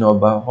বৈষ্ণৱ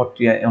বা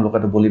ক্ষত্ৰিয়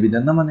এওঁলোকে বলি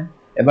বিধান না মানে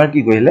এবাৰ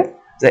কি কৰিলে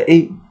যে এই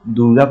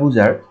দুৰ্গা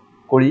পূজাৰ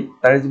কৰি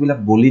তাৰে যিবিলাক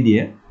বলি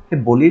দিয়ে সেই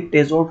বলিৰ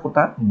তেজৰ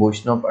ফটা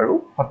বৈষ্ণৱ আৰু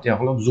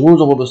ক্ষত্ৰিয়সকলক জোৰ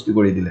জবৰদস্তি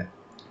কৰি দিলে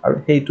আৰু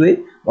সেইটোৱে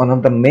one of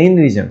the main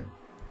region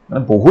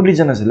মানে বহুত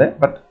ৰিজন আছিল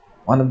বাট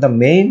one of the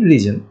main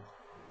region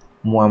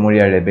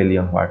Moamoria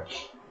ৰেবেলিয়ন হোৱাৰ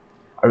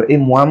আৰু এই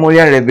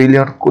মোৱামৰীয়া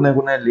ৰেবেলিয়ন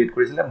কোনে লিড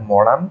কৰিছিল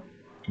মৰাণ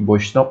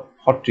বৈষ্ণৱ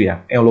ক্ষত্ৰিয়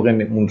এওঁলোকে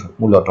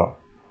মূলত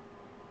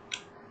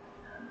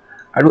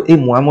আৰু এই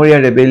মোৱামৰীয়া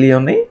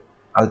ৰেবেলিয়নে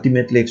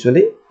আল্টিমেটলি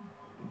একচুৱেলি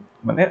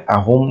মানে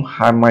আহোম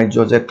সাম্ৰাজ্য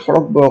যে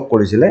থৰক বৰক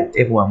কৰিছিলে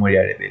এই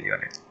মোৱামৰীয়া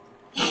ৰেবেলিয়নে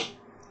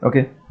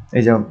ওকে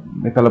এই যে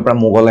ইফালৰ পৰা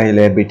মোগল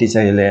আহিলে ব্ৰিটিছ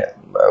আহিলে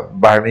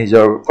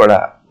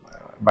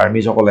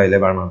বাৰ্মিজসকল আহিলে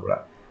বাৰ্মাৰ পৰা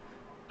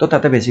তো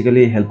তাতে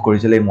বেছিকেলি হেল্প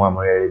কৰিছিলে এই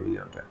মোৱামৰীয়া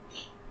ৰেবেলিয়নটোৱে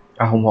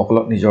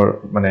আহোমসকলক নিজৰ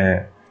মানে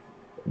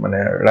মানে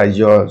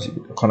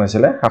ৰাজ্যখন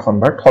আছিলে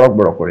শাসনভাৰ থৰক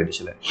বৰক কৰি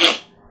দিছিলে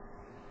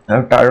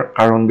আৰু তাৰ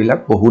কাৰণবিলাক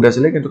বহুত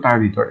আছিলে কিন্তু তাৰ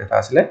ভিতৰত এটা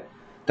আছিলে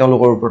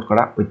তেওঁলোকৰ ওপৰত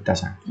কৰা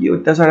অত্যাচাৰ কি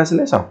অত্যাচাৰ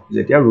আছিলে চাওক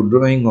যেতিয়া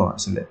ৰুদ্ৰসিংহ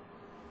আছিলে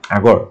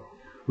আগৰ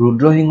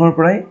ৰুদ্ৰসিংহৰ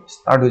পৰাই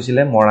ষ্টাৰ্ট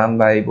হৈছিলে মৰাণ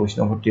বা এই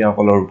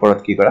বৈষ্ণৱতীসকলৰ ওপৰত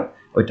কি কৰা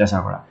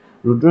অত্যাচাৰ কৰা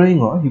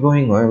ৰুদ্ৰসিংহ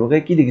শিৱসিংহ এওঁলোকে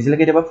কি দেখিছিলে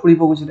কেতিয়াবা ফুৰিব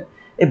গৈছিলে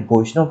এই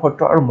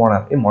বৈষ্ণৱত্ব আৰু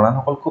মৰাণ এই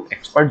মৰাণসকল খুব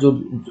এক্সপাৰ্ট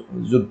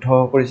যুদ্ধ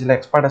কৰিছিলে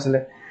এক্সপাৰ্ট আছিলে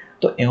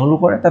তো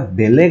এওঁলোকৰ এটা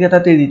বেলেগ এটা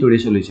টেৰিটৰি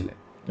চলিছিলে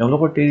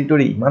এওঁলোকৰ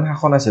টেৰিটৰি ইমান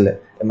শাসন আছিলে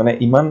মানে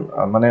ইমান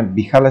মানে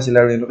বিশাল আছিলে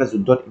আৰু এওঁলোকে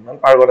যুদ্ধত ইমান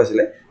পাৰ্গত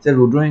আছিলে যে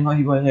ৰুদ্ৰসিংহ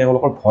শিৱসিংহ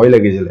এওঁলোকৰ ভয়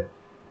লাগিছিলে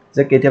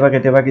যে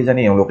কেতিয়াবা কি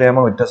জানি এওঁলোকে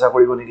আমাক অত্যাচাৰ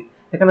কৰিব নেকি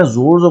সেইকাৰণে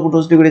জোৰ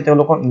জবৰদস্তি কৰি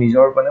তেওঁলোকক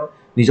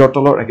নিজৰ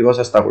তলত ৰাখিব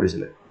চেষ্টা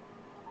কৰিছিলে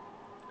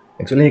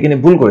একচুৱেলি সেইখিনি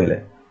ভুল কৰিলে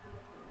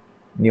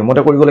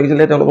নিয়মতে কৰিব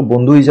লাগিছিলে তেওঁলোকক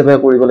বন্ধু হিচাপে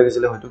কৰিব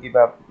লাগিছিলে হয়তো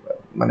কিবা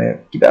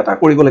এটা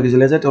কৰিব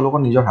লাগিছিলে যে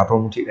তেওঁলোকক নিজৰ হাতৰ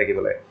মুঠিত ৰাখিব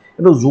লাগে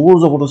কিন্তু জোৰ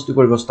জবৰদস্তি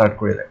কৰিব ষ্টাৰ্ট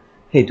কৰিলে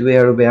সেইটোৱে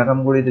আৰু বেয়া কাম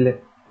কৰি দিলে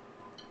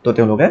তো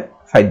তেওঁলোকে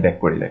ফাইট বেক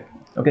কৰিলে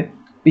ওকে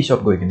পিছত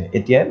গৈ কিনে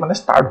এতিয়াই মানে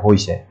ষ্টাৰ্ট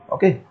হৈছে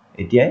ওকে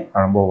এতিয়াই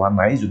আৰম্ভ হোৱা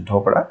নাই যুদ্ধ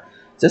কৰা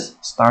জাষ্ট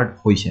ষ্টাৰ্ট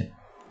হৈছে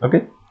ওকে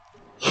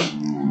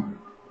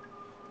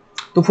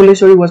তো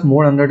Phuleswari was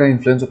more under the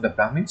influence of the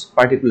Brahmins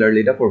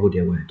particularly the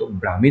পৰ্বতীয়া গোহাঁই তো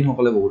ব্ৰাহ্মণ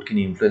সকলে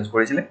বহুতখিনি ইনফ্লুৱেঞ্চ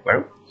কৰিছিলে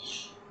বাৰু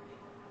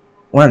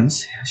once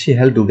she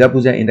held Durga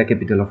Puja in the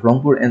capital of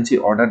Rangpur and she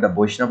ordered the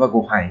Vaishnava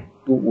Gohai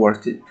to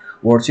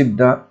worship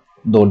the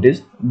goddess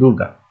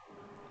Durga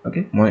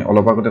okay মই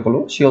অলপ আগতে কলো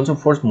she also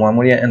forced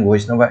Mohammedan and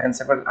Vaishnava and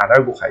several other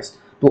Gohais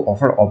to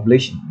offer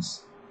oblations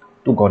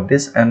to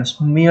goddess and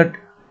smeared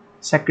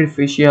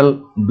sacrificial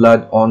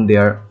blood on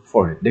their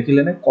forehead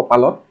দেখিলে নে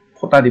কপালত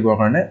ফটা দিবৰ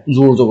কাৰণে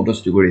জোৰ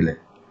জবৰদস্তি কৰিলে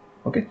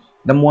okay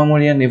the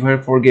Mohammedan never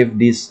forgave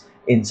this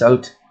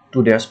insult to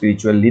their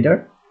spiritual leader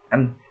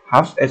and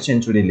half a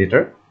century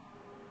later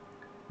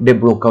they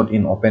broke out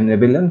in open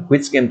rebellion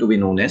which came to be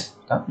known as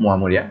the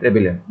Mohammedan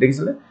rebellion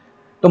দেখিছিলে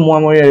তো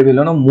মোৱামৰীয়া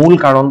ৰেবেলিয়নৰ মূল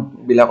কাৰণ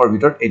বিলাকৰ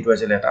ভিতৰত এইটো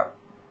আছিল এটা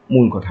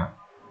মূল কথা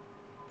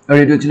আৰু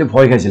এইটো একচুৱেলি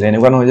ভয় খাইছিলে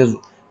এনেকুৱা নহয় যে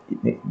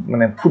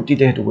মানে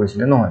ফুটিতে হেতু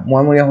কৰিছিলে নহয়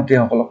মোৱামৰীয়া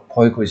হতীসকলক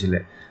ভয় কৰিছিলে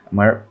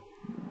আমাৰ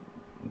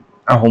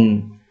আহোম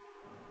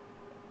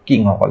কিং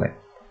সকলে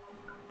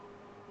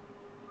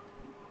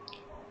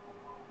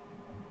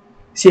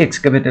she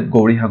excavated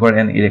Gauri Hagar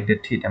and erected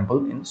 3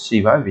 temples in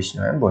Shiva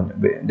Vishnu and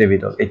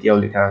Devidol এতিয়াও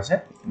লিখা আছে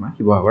আমাৰ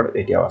শিৱসাগৰত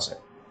এতিয়াও আছে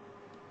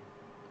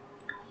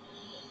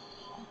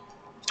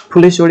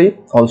Fuleshwari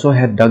also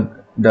had dug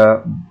the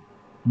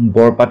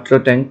Borpatra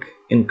tank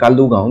in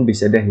Kaldugaon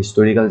beside the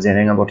historical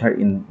Jerenga Bothar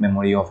in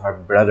memory of her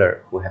brother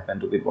who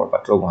happened to be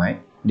Borpatra Gohai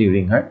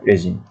during her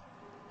regime.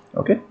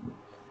 Okay?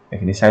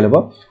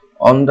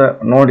 On the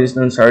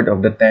northeastern side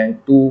of the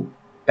tank, 2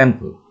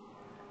 temples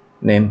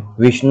named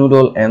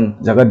Vishnudol and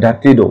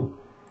Jagadhatridol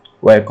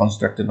were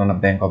constructed on a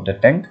bank of the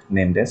tank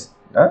named as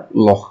the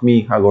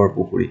Lokhmi Hagor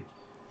Pukhuri.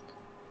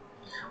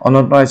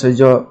 অনন্ত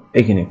আচাৰ্য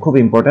এইখিনি খুব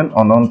important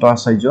অনন্ত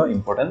আচাৰ্য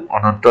important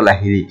অনন্ত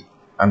Lahiri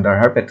under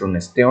হাৰ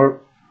পেট্ৰনেছ তেওঁৰ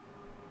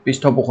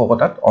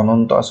পৃষ্ঠপোষকতাত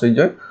অনন্ত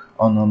আচাৰ্যই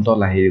অনন্ত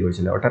লাহিৰী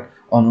কৰিছিলে অৰ্থাৎ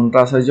অনন্ত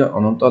আচাৰ্য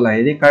অনন্ত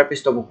লাহিৰী কাৰ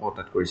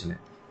পৃষ্ঠপোষকতাত কৰিছিলে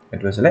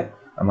এইটো আছিলে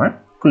আমাৰ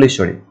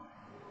ফুলেশ্বৰী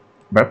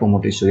বা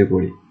প্ৰমোতেশ্বৰী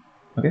পৰি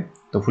ওকে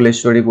তো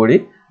ফুলেশ্বৰী পৰি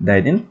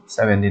ডাইড ইন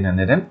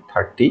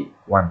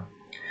 1731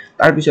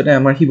 তাৰ পিছতে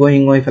আমাৰ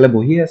শিৱসিংহ ইফালে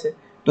বহি আছে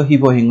তো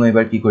শিৱসিংহ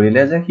এবাৰ কি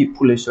কৰিলে যে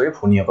ফুলেশ্বৰী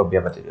ভনীয়েকক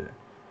বিয়া পাতি দিলে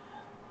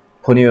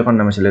ভনীয়েকৰ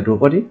নাম আছিল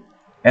Draupadi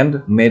and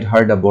made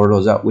her the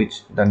Boroja with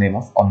the name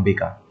of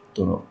Ambika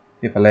তো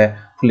ইফালে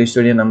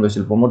ফুলেশ্বৰীৰ নাম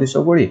লৈছিল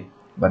প্ৰমোতেশ্বৰী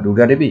বা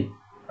দুৰ্গা দেৱী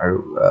আৰু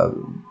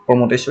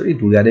প্ৰমোতেশ্বৰী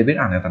দুৰ্গা দেৱীৰ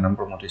আন এটা নাম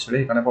প্ৰমোতেশ্বৰী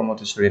সেইকাৰণে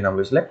প্ৰমোতেশ্বৰীৰ নাম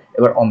লৈছিলে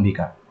এবাৰ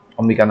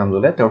অম্বিকা নাম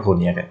ল'লে তেওঁৰ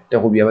ভনীয়েকে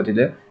তেওঁক বিয়া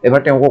পাতিলে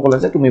এবাৰ তেওঁক ক'লে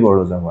যে তুমি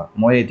বৰৰজা হোৱা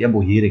মই এতিয়া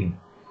বহিয়ে থাকিম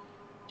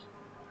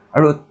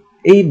আৰু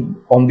এই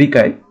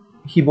অম্বিকাই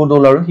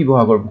শিৱদৌল আৰু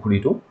শিৱসাগৰ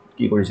পুখুৰীটো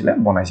কি কৰিছিলে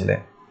বনাইছিলে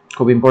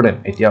খুব ইম্পৰ্টেণ্ট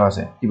এতিয়াও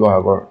আছে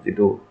শিৱসাগৰ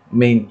যেটো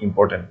মেইন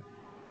ইম্পৰ্টেণ্ট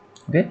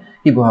ওকে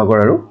শিৱসাগৰ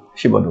আৰু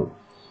শিৱদৌল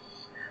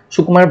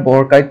সুকুমাৰ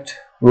বৰকাইত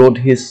wrote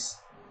his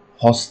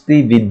হস্তি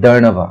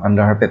বিদ্যাৰ্ণৱা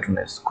under her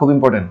patronage খুব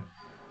ইম্পৰ্টেণ্ট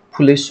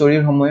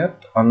ফুলেশ্বৰীৰ সময়ত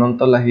অনন্ত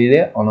লাহিৰে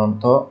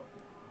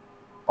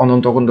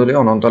অনন্ত কুণ্ডলী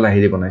অনন্ত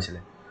লাহিৰী বনাইছিলে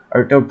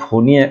আৰু তেওঁৰ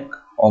ভনীয়েক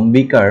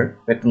অম্বিকাৰ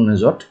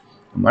পেট্ৰনেজত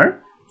আমাৰ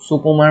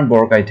সুকুমাৰ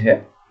বৰকাইতে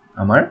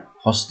আমাৰ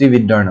হস্তি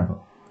বিদ্যাৰ্ণৱা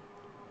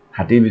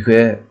হাতীৰ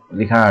বিষয়ে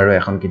লিখা আৰু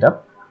এখন কিতাপ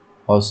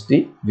হস্তি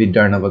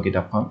বিদ্যাৰ্ণৱা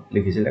কিতাপখন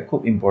লিখিছিলে খুব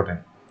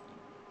ইম্পৰ্টেণ্ট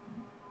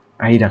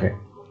আহি থাকে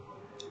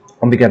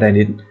অম্বিকা died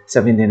in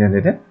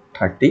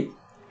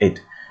 1738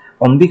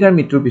 অম্বিকাৰ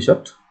মৃত্যুৰ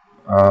পিছত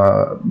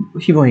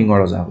শিৱসিংহ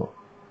ৰজা হ'ব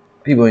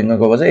শিৱসিংহ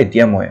ক'ব যে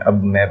এতিয়া মই अब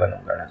मैं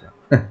बनूंगा राजा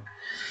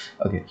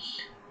okay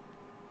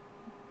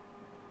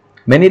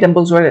Many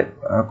temples were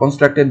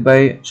constructed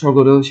by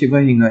Sorgodo Shiva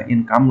Hinga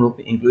in Kamrup,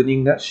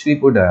 including the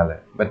Sripur Dayalaya,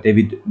 but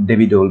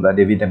Devi Dol by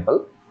Devi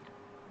Temple,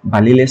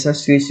 Balilesa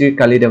Sri Sri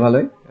Kali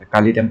Devalaya,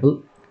 Kali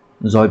Temple,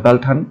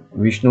 Joypal Than,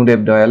 Vishnu Dev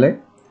Dayalaya,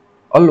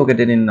 all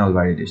located in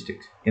Nalbari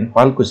district. In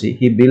Palkusi,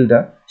 he built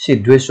the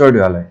Siddheshwar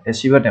Dayalaya, a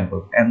Shiva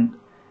temple, and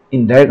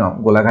in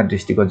Dargaon, Golaghat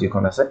district of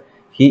Jikonase,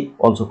 he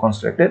also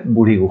constructed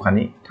Buri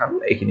Gukhani Than,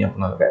 Ekini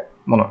Apunaloke,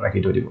 Monot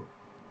Rakhi Thodibo.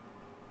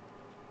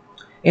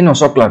 In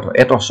Osoklanto,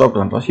 at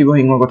Osoklanto, Shiva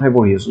Hinga Gothai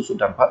Bori Asu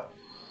Sutanpa,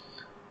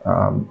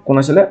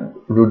 Konasele,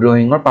 Rudro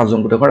Hinga,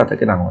 Pazon Kutakora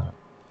Takedamo.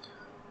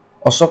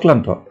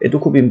 Osoklanto, etu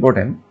khub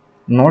important.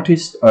 North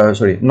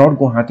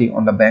Guwahati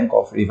on the bank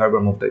of River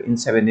Brahmaputra in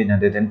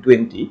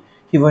 1720,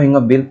 Shiva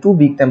Hinga built two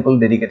big temples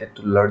dedicated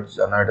to Lord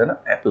Janardana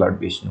and Lord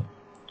Vishnu.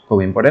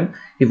 Khub important.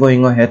 Shiva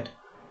Hinga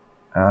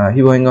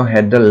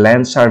had the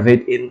land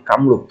surveyed in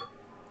Kamrup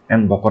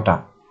and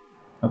Bokota.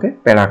 Okay,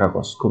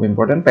 Perakakos. Khub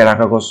important.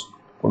 Perakakos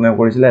kone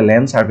korisile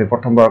land survey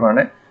prothom bar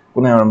karone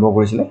kone arambho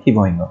korisile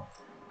Shiva Hinga.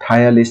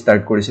 Thayali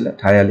start korisile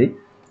Thayali.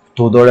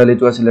 Thodorali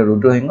to asile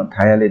Rudro Hinga.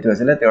 Thayali to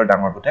asile their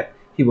dangor putek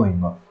Shiva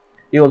Hinga.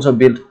 He also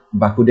built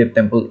Bakudev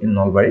temple in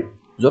Nalbari,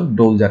 jot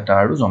Dol Jatra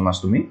aru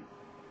Janmashtami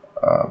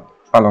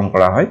palon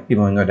kora hoy.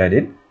 Shiva Hinga died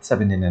in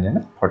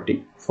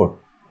 1744.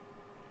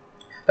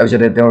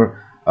 Tapisote their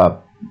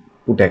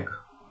putek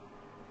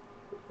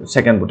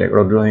second putek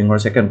Rudro Hingar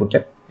second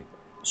putek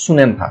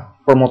Sunentha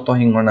Promoto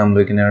Hingar naam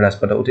loi kine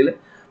raspata uthile.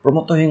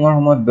 Promoto Hingar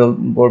homoyot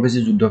bor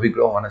beshi juddho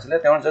bigroh howa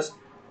nasile. Their just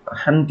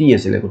shanti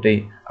asile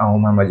gotei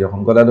Ahom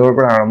samrajyokhon Godador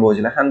pora arambho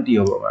hoisile shanti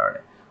hobor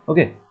karone.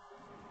 Okay.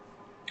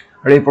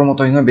 আৰু এই promote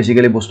হিঙৰ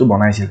basically বস্তু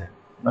বনাইছিলে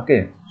okay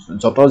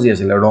যত G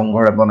আছিল ৰং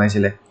ঘৰ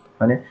বনাইছিলে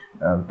মানে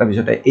তাৰ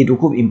পিছতে এইটো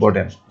খুব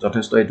ইম্পৰ্টেন্ট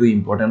যথেষ্ট এইটো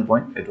ইম্পৰ্টেন্ট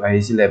পইণ্ট এইটো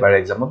আহিছিল এবাৰ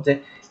এক্সামত যে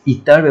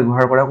ইটাৰ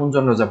ব্যৱহাৰ কৰা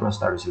কোনজন ৰজা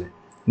প্ৰস্তাৰ হৈছিল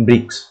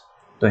ব্ৰিক্স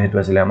তো হেতু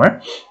আছিল আমাৰ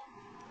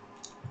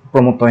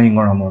প্ৰমোট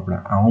হিঙৰ সময়ৰ পৰা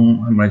আহোম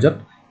সাম্ৰাজ্যত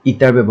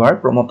ইটাৰ ব্যৱহাৰ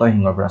প্ৰমোট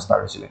হিঙৰ পৰা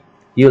ষ্টাৰ্ট হৈছিল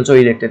he also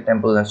ইৰেক্টেড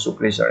temple at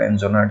Sukreswar and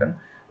Janardan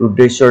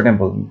Rudreswar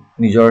temple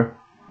নিজৰ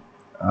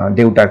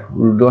দেউতাক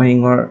ৰুদ্ৰ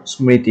হিঙৰ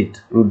স্মৃতিত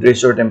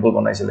ৰুদ্ৰেশ্বৰ টেম্পল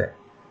বনাইছিলে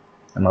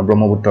আমাৰ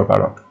ব্ৰহ্মপুত্ৰ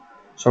পাৰত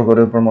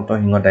স্বৰ্গদেৱ প্ৰমোট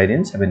হিঙ ডাইড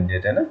ইন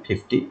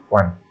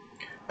 1751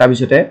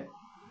 তাৰপিছতে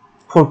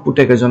ফোৰ্থ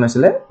পুটেক এজন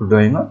আছিল ৰুদ্ৰ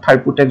হিঙ থাৰ্ড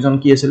পুটেক জন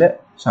কি আছিল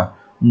সা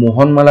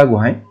মোহনমালা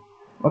গোহাই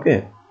ওকে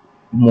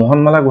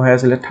মোহনমালা গোহাই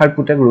আছিল থাৰ্ড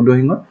পুটেক ৰুদ্ৰ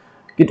হিঙ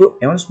কিন্তু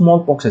এজন স্মল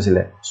পক্স আছিল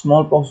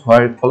স্মল পক্স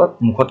হোৱাৰ ফলত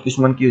মুখত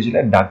কিছুমান কি হৈছিল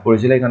দাগ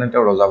পৰিছিল এইকাৰণে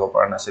তেওঁ ৰজাব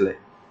পৰা নাছিল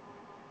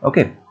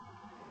ওকে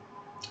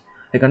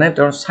এইকাৰণে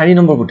তেওঁৰ 4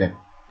 নম্বৰ পুটেক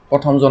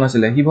প্ৰথম জন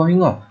আছিল শিৱ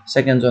হিঙ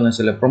সেকেন্ড জন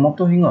আছিল প্ৰমোট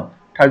হিঙ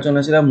থাৰ্ড জন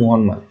আছিল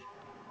মোহনমালা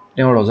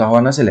তেওঁ ৰজা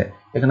হোৱা নাছিল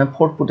এখানে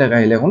ফোৰ্থ পুটেক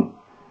আহিলে কোন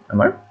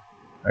আমাৰ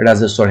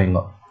ৰাজেশ্বৰ সিংহ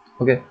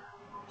ওকে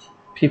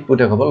ফিফথ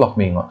পুটেক হ'ব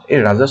লক্ষ্মী সিংহ এই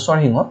ৰাজেশ্বৰ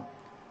সিংহ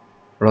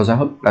ৰজা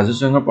হল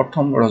ৰাজেশ্বৰ সিংহৰ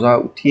প্ৰথম ৰজা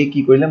উঠিয়ে কি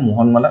কৰিলে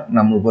মোহনমালা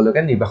নাম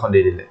ৰূপলৈকে নিৰ্বাসন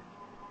দি দিলে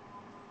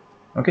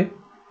ওকে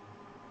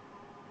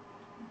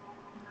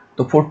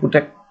তো ফোৰ্থ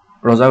পুটেক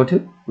ৰজা উঠিল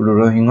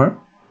ৰুদ্ৰ সিংহৰ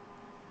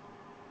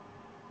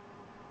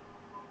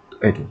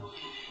এইটো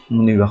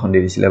নিৰ্বাসন দি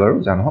দিছিলে বাৰু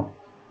জানক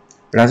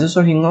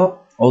ৰাজেশ্বৰ সিংহ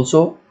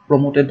also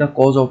promoted the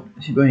cause of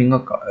Shiva Hinga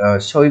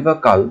Shaiva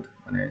cult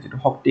মানে যেটো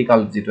শক্তি কাল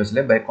যেটো আছিল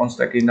by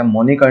constructing the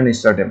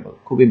Monikarneshwar temple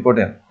খুব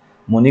ইম্পৰ্টেন্ট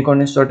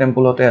Monikarneshwar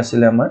temple তে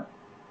আছিল আমাৰ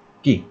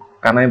কি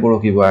কানাই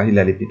বৰকিব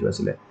আহিলা লিপিটো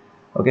আছিল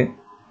ওকে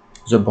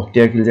যত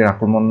ভক্তিৰ খিল যে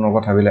আক্ৰমণৰ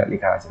কথা বিলা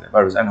লিখা আছিল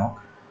বাৰু জানো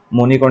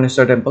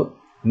Monikarneshwar temple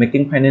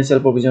making financial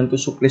provision to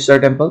Sukleshwar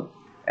temple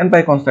and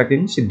by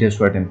constructing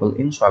Siddheshwar temple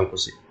in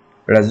Swalkusi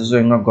Rajeshwar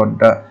Hinga got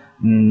the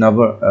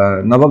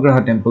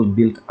Navagraha temple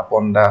built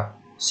upon the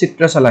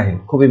Chitrasala hill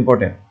খুব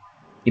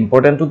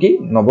ইম্পৰ্টেন্ট টু কি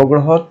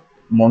নৱগ্ৰহত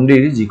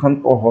মন্দিৰ যিখন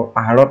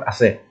পাহাৰত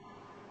আছে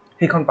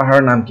সেইখন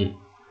পাহাৰৰ নাম কি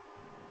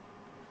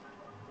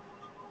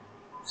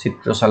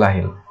চিত্ৰশালা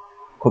হিল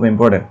খুব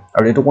ইম্পৰ্টেন্ট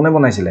আৰু এটো কোনে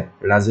বনাইছিলে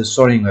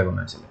ৰাজেশ্বৰ সিংহই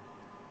বনাইছিলে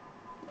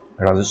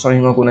ৰাজেশ্বৰ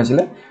সিংহ কোন আছিল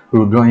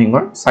ৰুদ্ৰ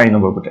সিংহৰ 4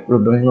 নম্বৰ পুতেক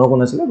ৰুদ্ৰ সিংহ কোন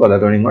আছিল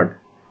গদাধৰ সিংহৰ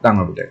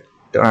ডাঙৰ পুতেক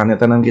তেওঁৰ আন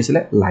এটা নাম কি আছিল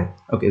লাই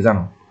ওকে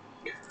জানো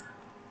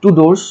two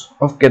doors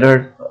of Kedar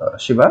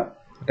Shiva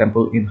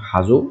temple in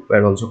Hazu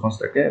were also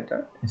constructed at the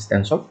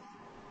instance of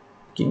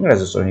King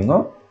Rajeshwar Hinga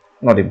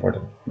not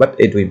important but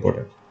it is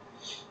important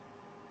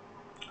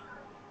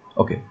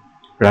okay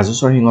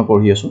Rajeshwar Hinga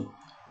পঢ়ি আছো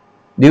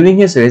during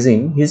his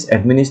reign his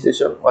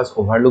administration was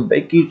overlooked by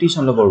Kirti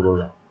Chandra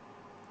Borbora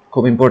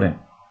খুব important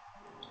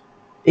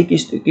এই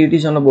Kirti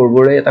Chandra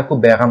Borbora এটা খুব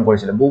বেয়া কাম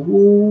কৰিছিল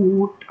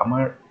বহুত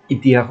আমাৰ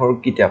ইতিহাসৰ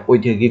কিতাপ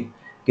ঐতিহাসিক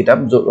কিতাপ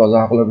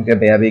ৰজাসকলৰ বিষয়ে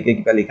বেয়া বেয়াকে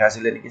কিবা লিখা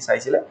আছিল নেকি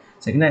চাইছিলে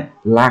সেখানে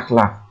লাখ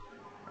লাখ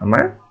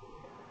আমাৰ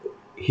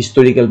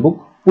হিষ্টৰিকেল বুক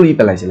পুৰি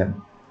পেলাইছিল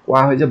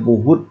কোৱা হয় যে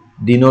বহুত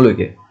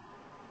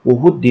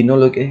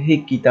দিনলৈকে সেই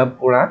কিতাপ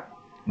পঢ়া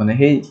মানে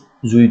সেই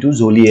জুইটো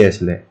জ্বলিয়ে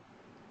আছিল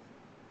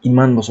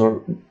ইমান বছৰ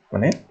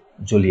মানে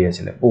জ্বলিয়ে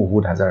আছিল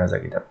বহুত হাজাৰ হাজাৰ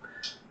কিতাপ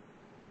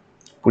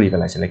পুৰি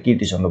পেলাইছিল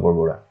কীৰ্তি চন্দ্ৰ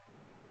বৰবৰা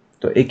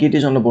তো এই কীৰ্তি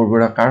চন্দ্ৰ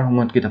বৰবৰা কাৰ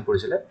সময়ত কিতাপ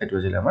পঢ়িছিল এটো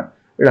আছিল আমাৰ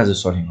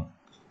ৰাজেশ্বৰ সিংহ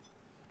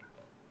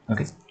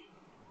okay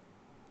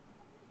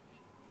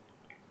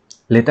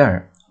Later,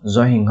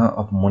 Zohinga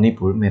of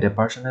Manipur made a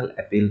personal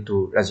appeal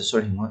to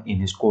Rajeshwar Singha in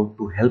his court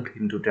to help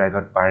him to drive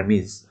out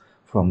Burmese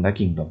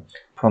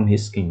from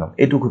his kingdom.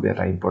 Etu khub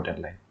eta important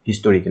line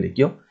historically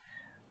kyo.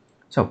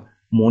 So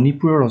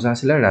Manipur raja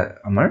asile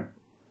amar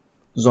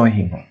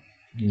Zohinga.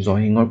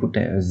 Zohingor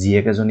pute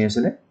jiek ejoni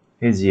asile.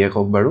 He jiek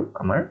ok baru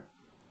amar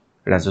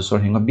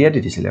Rajeshwar Singha biya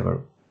di disile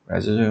baru.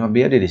 Rajeshwar Singha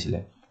biya di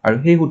disile. Aru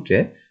he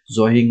hutre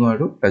Zohinga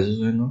aru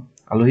Rajeshwar Singha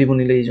alohi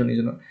bonile ejoni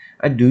jonor.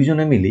 Aru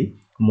duijone mili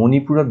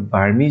মণিপুৰত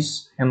Burmese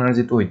সেনাৰ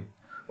যেটো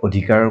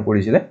অধিকাৰ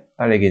কৰিছিলে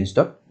তাৰ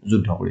এগেইনষ্টত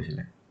যুদ্ধ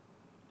কৰিছিলে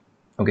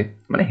okay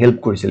মানে help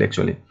কৰিছিলে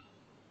একচুয়ালি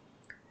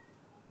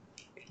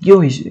কিয়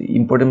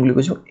ইম্পৰ্টেন্ট বুলি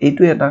কৈছো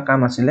এইটো এটা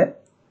কাম আছিল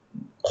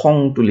খং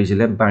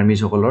তুলিছিলে বাৰ্মিজ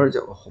সকলৰ যে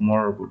অসমৰ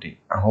প্ৰতি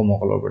আহোম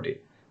সকলৰ প্ৰতি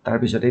তাৰ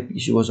পিছতে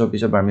কিছু বছৰ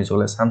পিছত বাৰ্মিজ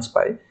সকলে চান্স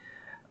পায়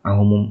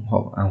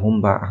আহোম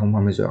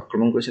সাম্ৰাজ্য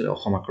আক্ৰমণ কৰিছিল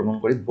অসম আক্ৰমণ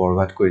কৰি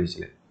বৰবাদ কৰি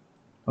দিছিলে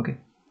okay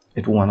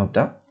it one of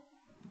the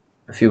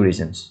few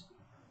reasons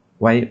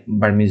why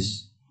Burmese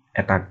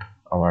attacked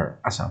our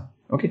Assam.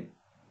 Okay.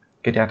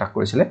 Kete attack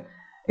korisile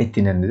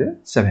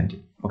 1870.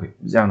 Okay.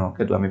 Jano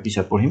ketu ami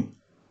pisat porhim.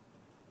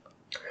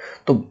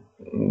 To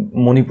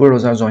Manipur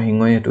raja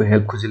Zohingoi etu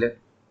help khujile.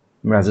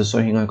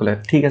 Rajeshwar Singha kole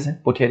thik ase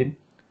pothia dim.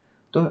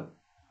 To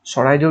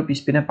Soraidor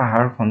pispine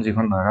pahar khon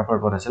jikhon naga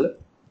parbot asile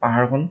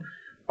pahar khon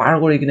par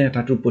kori kine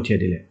eta tu pothia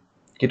dile.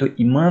 Ketu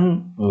iman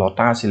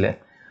lota asile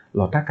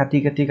lota kati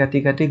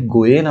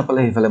goye na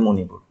pale hifale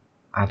Manipur.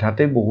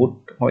 আধাতে বহুত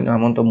হয় না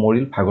আমন্ত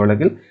মৰিল ভাগৰ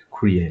লাগিল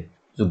খুৰি আহিল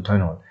যুদ্ধ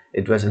নহল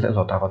এটো আছিল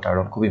লতা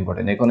কটাৰণ খুব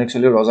ইম্পৰ্টেন্ট এখন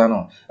একচুয়ালি ৰজা ন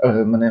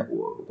মানে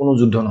কোনো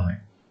যুদ্ধ নহয়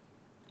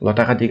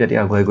লতা কাটি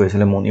আগুৱাই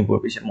গৈছিল মণিপুৰ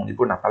পিছে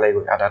মণিপুৰ নাপালাই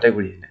গৈ আধাতে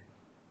ঘূৰি আহিলে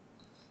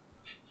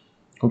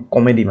খুব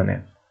কমেডি মানে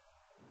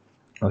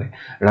okay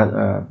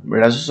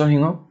Rajeshwar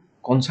Singha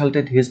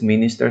consulted his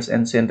ministers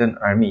and sent an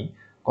army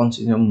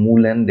consisting of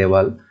Mul and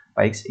Dewal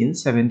pikes in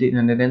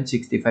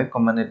 1765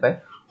 commanded by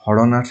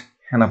Horonath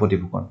Senapati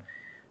Phukon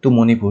to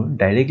Manipur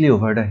directly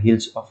over the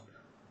hills of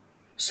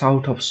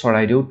south of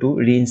Soraideo to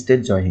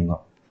reinstate Zohinga.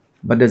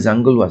 But the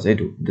jungle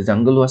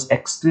was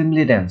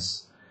extremely dense,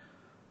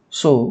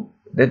 so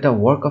that the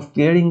work of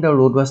clearing the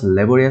road was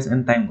laborious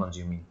and time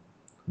consuming.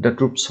 The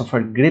troops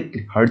suffered great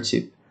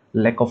hardship,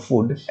 lack of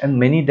food, and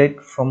many died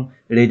from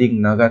raiding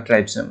Naga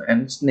tribes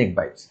and snake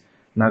bites.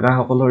 Naga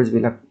hokolor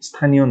jibilak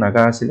sthaniyo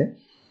Naga asile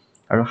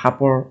aru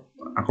hapor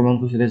আক্ৰমণ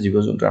কৰিছিলে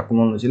জীৱ-জন্তু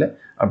আক্ৰমণ হৈছিলে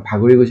আৰু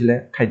ভাগৰি গৈছিলে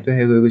খাদ্য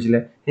হে হৈ গৈছিলে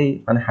এই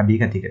মানে হাবি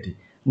কাটি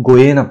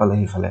গৈয়ে নাপালে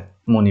হিফালে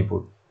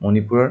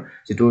মণিপুৰৰ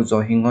যেটো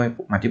জয়সিংহই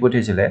মাটি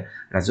পঠিয়াইছিলে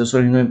ৰাজেশ্বৰ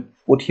সিংহই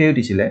পঠিয়াই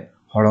দিছিলে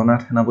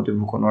হৰনাথ সেনাপতি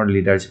ভূষণৰ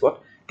লিডাৰশিপত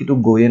কিন্তু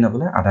গৈয়ে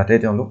নাপালে আধাতে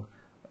তেওঁলোক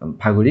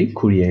ভাগৰি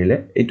ঘূৰি আহিলে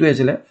এটো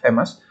আছিল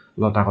ফেমাস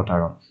লতা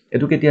কটাৰণ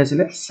এটো কেতিয়া আছিল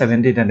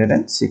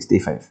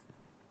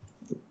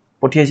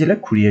 1765 পঠিয়াইছিলে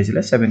ঘূৰি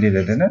আহিছিলে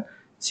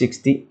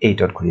 1768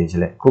 ত ঘূৰি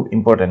আহিছিলে খুব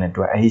ইম্পৰ্টেন্ট এটো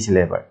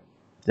আহিছিলে এবাৰ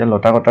যে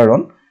লতা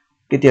কটাৰণ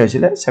কেতিয়া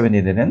হৈছিল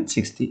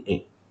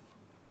 1768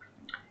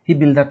 হি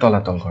বিল্ড দা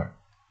তলাতল ঘৰ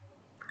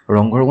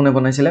ৰংঘৰ কোনে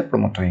বনাইছিল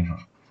প্ৰমত্ত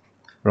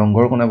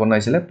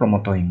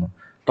সিংহ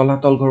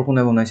তলাতল ঘৰ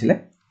কোনে বনাইছিল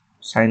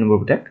 4 নম্বৰ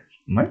পুতেক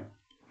আমাৰ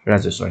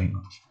ৰাজেশ্বৰ সিংহ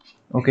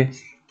okay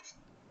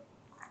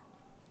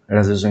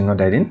Rajeswar Singh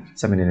died in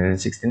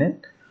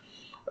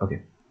 1769 okay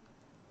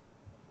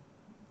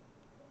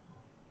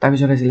তাৰ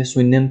পিছত আছিল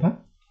সুন্যনফা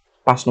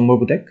 5 নম্বৰ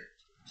পুতেক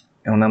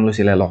এৰ নাম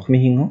লৈছিল লক্ষ্মী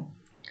সিংহ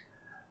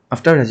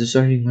After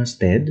Rajeshwar Singha's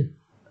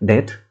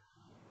death,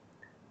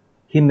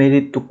 he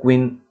married to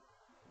Queen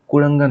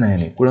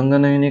Kuranganayani.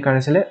 Kuranganayani কাৰ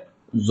আছিল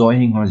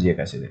জয়সিংহৰ জীয়েক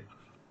আছিল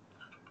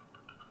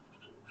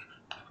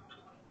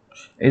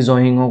এই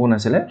জয়সিংহ কোন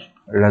আছিল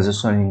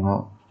ৰাজেশ্বৰ সিংহ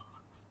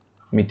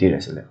মিতিৰ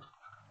আছিল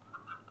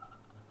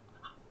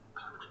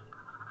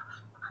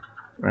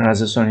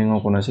ৰাজেশ্বৰ সিংহ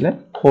কোন আছিল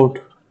fourth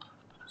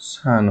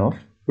son of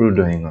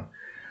ৰুদ্ৰসিংহ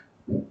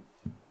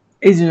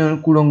এই যিজন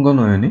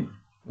কুৰংগনয়নী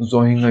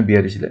জয়সিংহই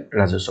বিয়া দিছিল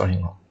ৰাজেশ্বৰ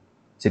সিংহ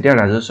যেতিয়া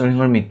ৰাজেশ্বৰ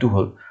সিংহৰ মৃত্যু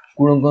হল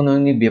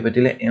কুৰংগনয়নী বিয়া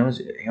পাতিলে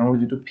এওঁৰ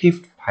যেটো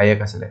ফিফথ ভাইয়েক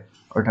আছিল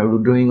অৰ্থাৎ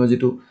ৰুদ্ৰসিংহ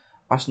যেটো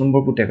 5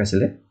 নম্বৰ পুতেক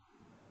আছিল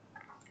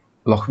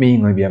লক্ষ্মী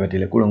সিংহই বিয়া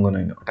পাতিলে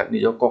কুৰংগনয়নী অৰ্থাৎ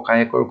নিজৰ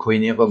ককায়েকৰ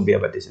ঘৈণীয়েকক বিয়া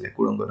পাতিছিল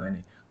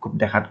কুৰংগনয়নী খুব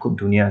দেখাত খুব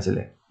ধুনীয়া আছিল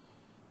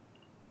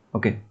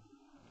ওকে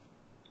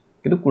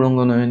কিন্তু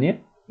কুৰংগনয়নীয়ে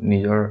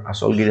নিজৰ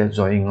আসল গিৰে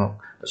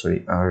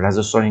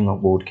ৰাজেশ্বৰ সিংহক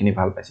বহুতখিনি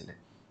ভাল পাইছিল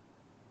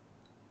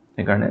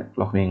একাৰণে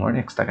লক্ষ্মী সিংহৰ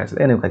এক্সট্ৰা আছিল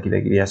এনেকুৱা কিবা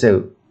আছে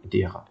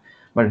ইতিহাসত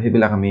বাট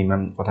হেবিলাক আমি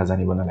ইমান কথা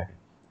জানিব নালাগে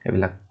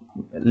হেবিলাক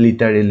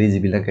লিটাৰেলি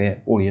যিবিলাকে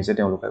পঢ়ি আছে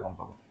তেওঁলোকে গম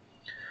পাব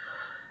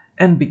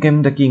and became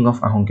the king of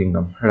Ahom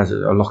kingdom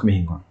Lakshmi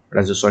Singha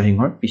Rajeshwar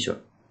Singha পিছত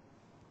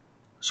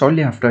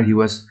shortly after he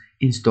was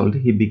installed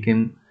he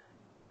became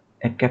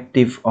a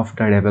captive of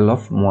the rebel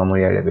of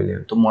Muamoria rebellion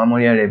to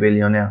Muamoria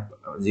rebellion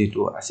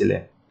যেটো আছিল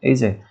এই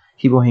যে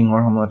শিৱ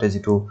সিংহৰ সময়তে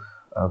যেটো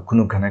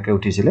খুনুখানাকে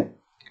উঠিছিল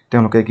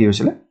তেওঁলোকে কি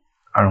হৈছিল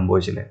আৰম্ভ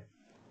হৈছিল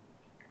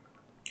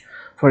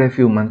for a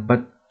few months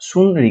but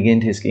soon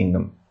regained his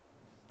kingdom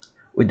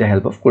with the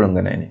help of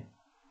Kuranganayani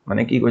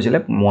মানে কি কৈছিল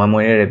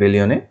Muamoria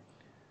rebellion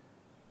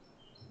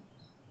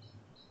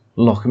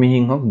লক্ষ্মী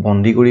সিংহক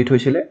বন্দী কৰি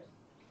থৈছিল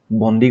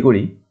বন্দী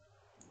কৰি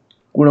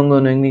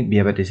কুৰংগনয়নীক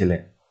বিয়া পাতিছিলে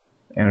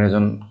এওঁৰ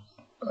এজন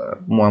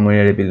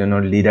মোৱামৰীয়া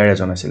ৰেবেলিয়নৰ লিডাৰ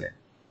এজন আছিলে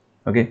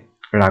ওকে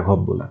ৰাঘৱ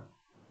বোলা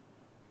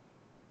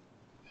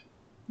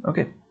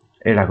ওকে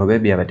এই ৰাঘৱে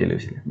বিয়া পাতি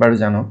লৈছিলে বাৰু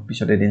জানো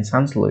পিছত এদিন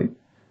চান্স লৈ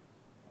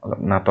অলপ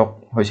নাটক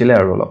হৈছিলে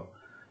আৰু অলপ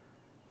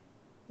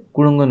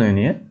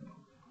কুৰংগনয়নীয়ে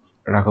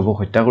ৰাঘৱক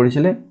হত্যা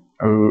কৰিছিলে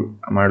আৰু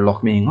আমাৰ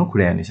লক্ষ্মী সিংহক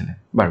ঘূৰাই আনিছিলে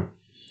বাৰু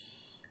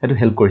এটো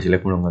হেল্প কৰিছিলে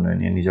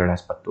কুৰংগনয়নীয়ে নিজৰ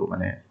ৰাজপাটটো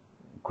মানে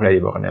ঘূৰাই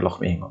দিবৰ কাৰণে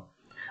লক্ষ্মী সিংহক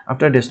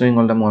after destroying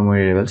all the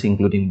Mohammedan rebels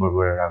including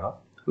Borbora Raga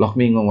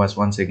Lakshmi Singh was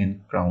once again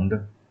crowned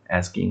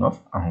as king of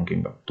Ahom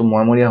kingdom to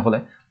Mohammedan hole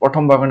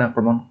prothom bar kane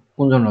akraman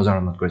kunjon rajar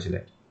anot korisile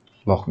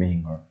Lakshmi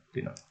Singhor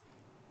dinot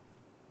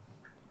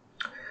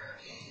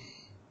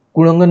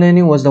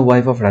Kuranganayani was the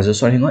wife of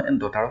Rajeshwar Singh and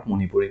daughter of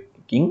Manipuri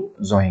king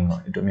Joyingho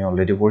it me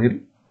already poril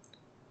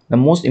the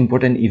most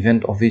important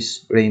event of his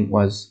reign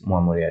was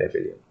Mohammedan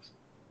rebellion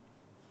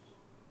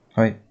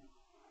right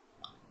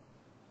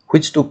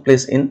which took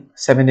place in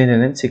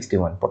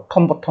 1761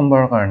 প্ৰথম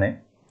বাৰৰ কাৰণে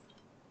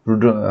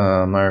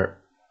আমাৰ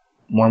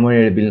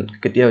মোৱামৰীয়া ৰেবেলিয়ন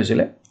কেতিয়া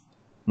হৈছিলে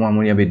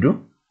মোৱামৰীয়া বিদ্ৰোহ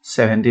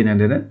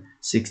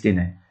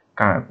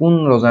 1769 কোন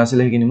ৰজা আছিল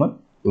হেকিনিমত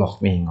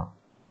লক্ষ্মী সিংহ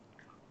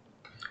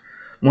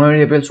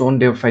Moamoria rebels won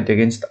their fight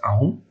against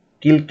Ahom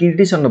killed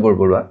Kirti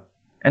Borbora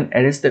and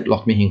arrested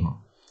Lakshmi Singh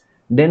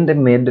then they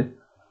made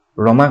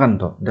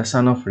Ramakanto the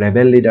son of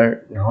rebel leader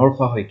Nahor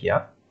Khwa Hoikia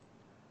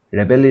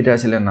rebel leader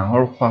আছিল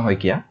Nahor Khwa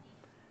Hoikia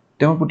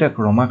তেওঁৰ পুতেক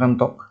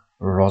ৰমাকান্তক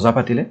ৰজা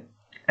পাতিলে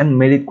and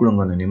married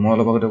কুৰংগনয়নী মই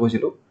অলপ আগতে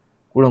কৈছিলো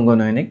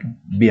কুৰংগনয়নীক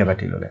বিয়া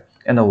পাতি ললে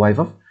and the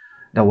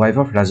wife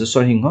of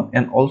Rajeshwar Singh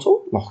and also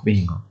Lakshmi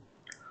Singh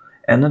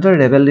another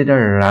rebel leader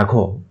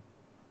Ragho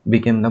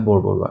became the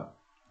Borbora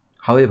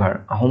however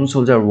Ahom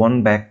soldier won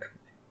back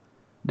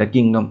the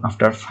kingdom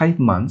after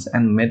 5 months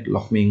and made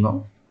Lakshmi Singh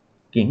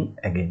king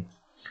again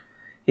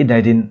he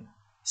died in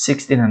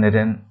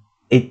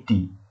 1680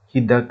 he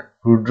dug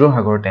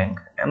Rudrohagar tank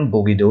and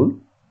Bogidol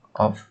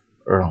of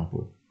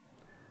Rangpur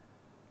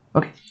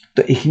okay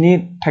to ekhini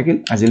thakil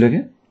ajiloge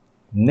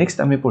next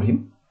ami porhim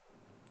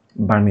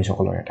barmi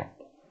sokolor attack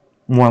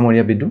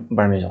moamoriya bidu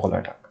barmi sokolor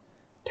attack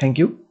thank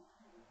you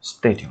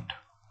stay tuned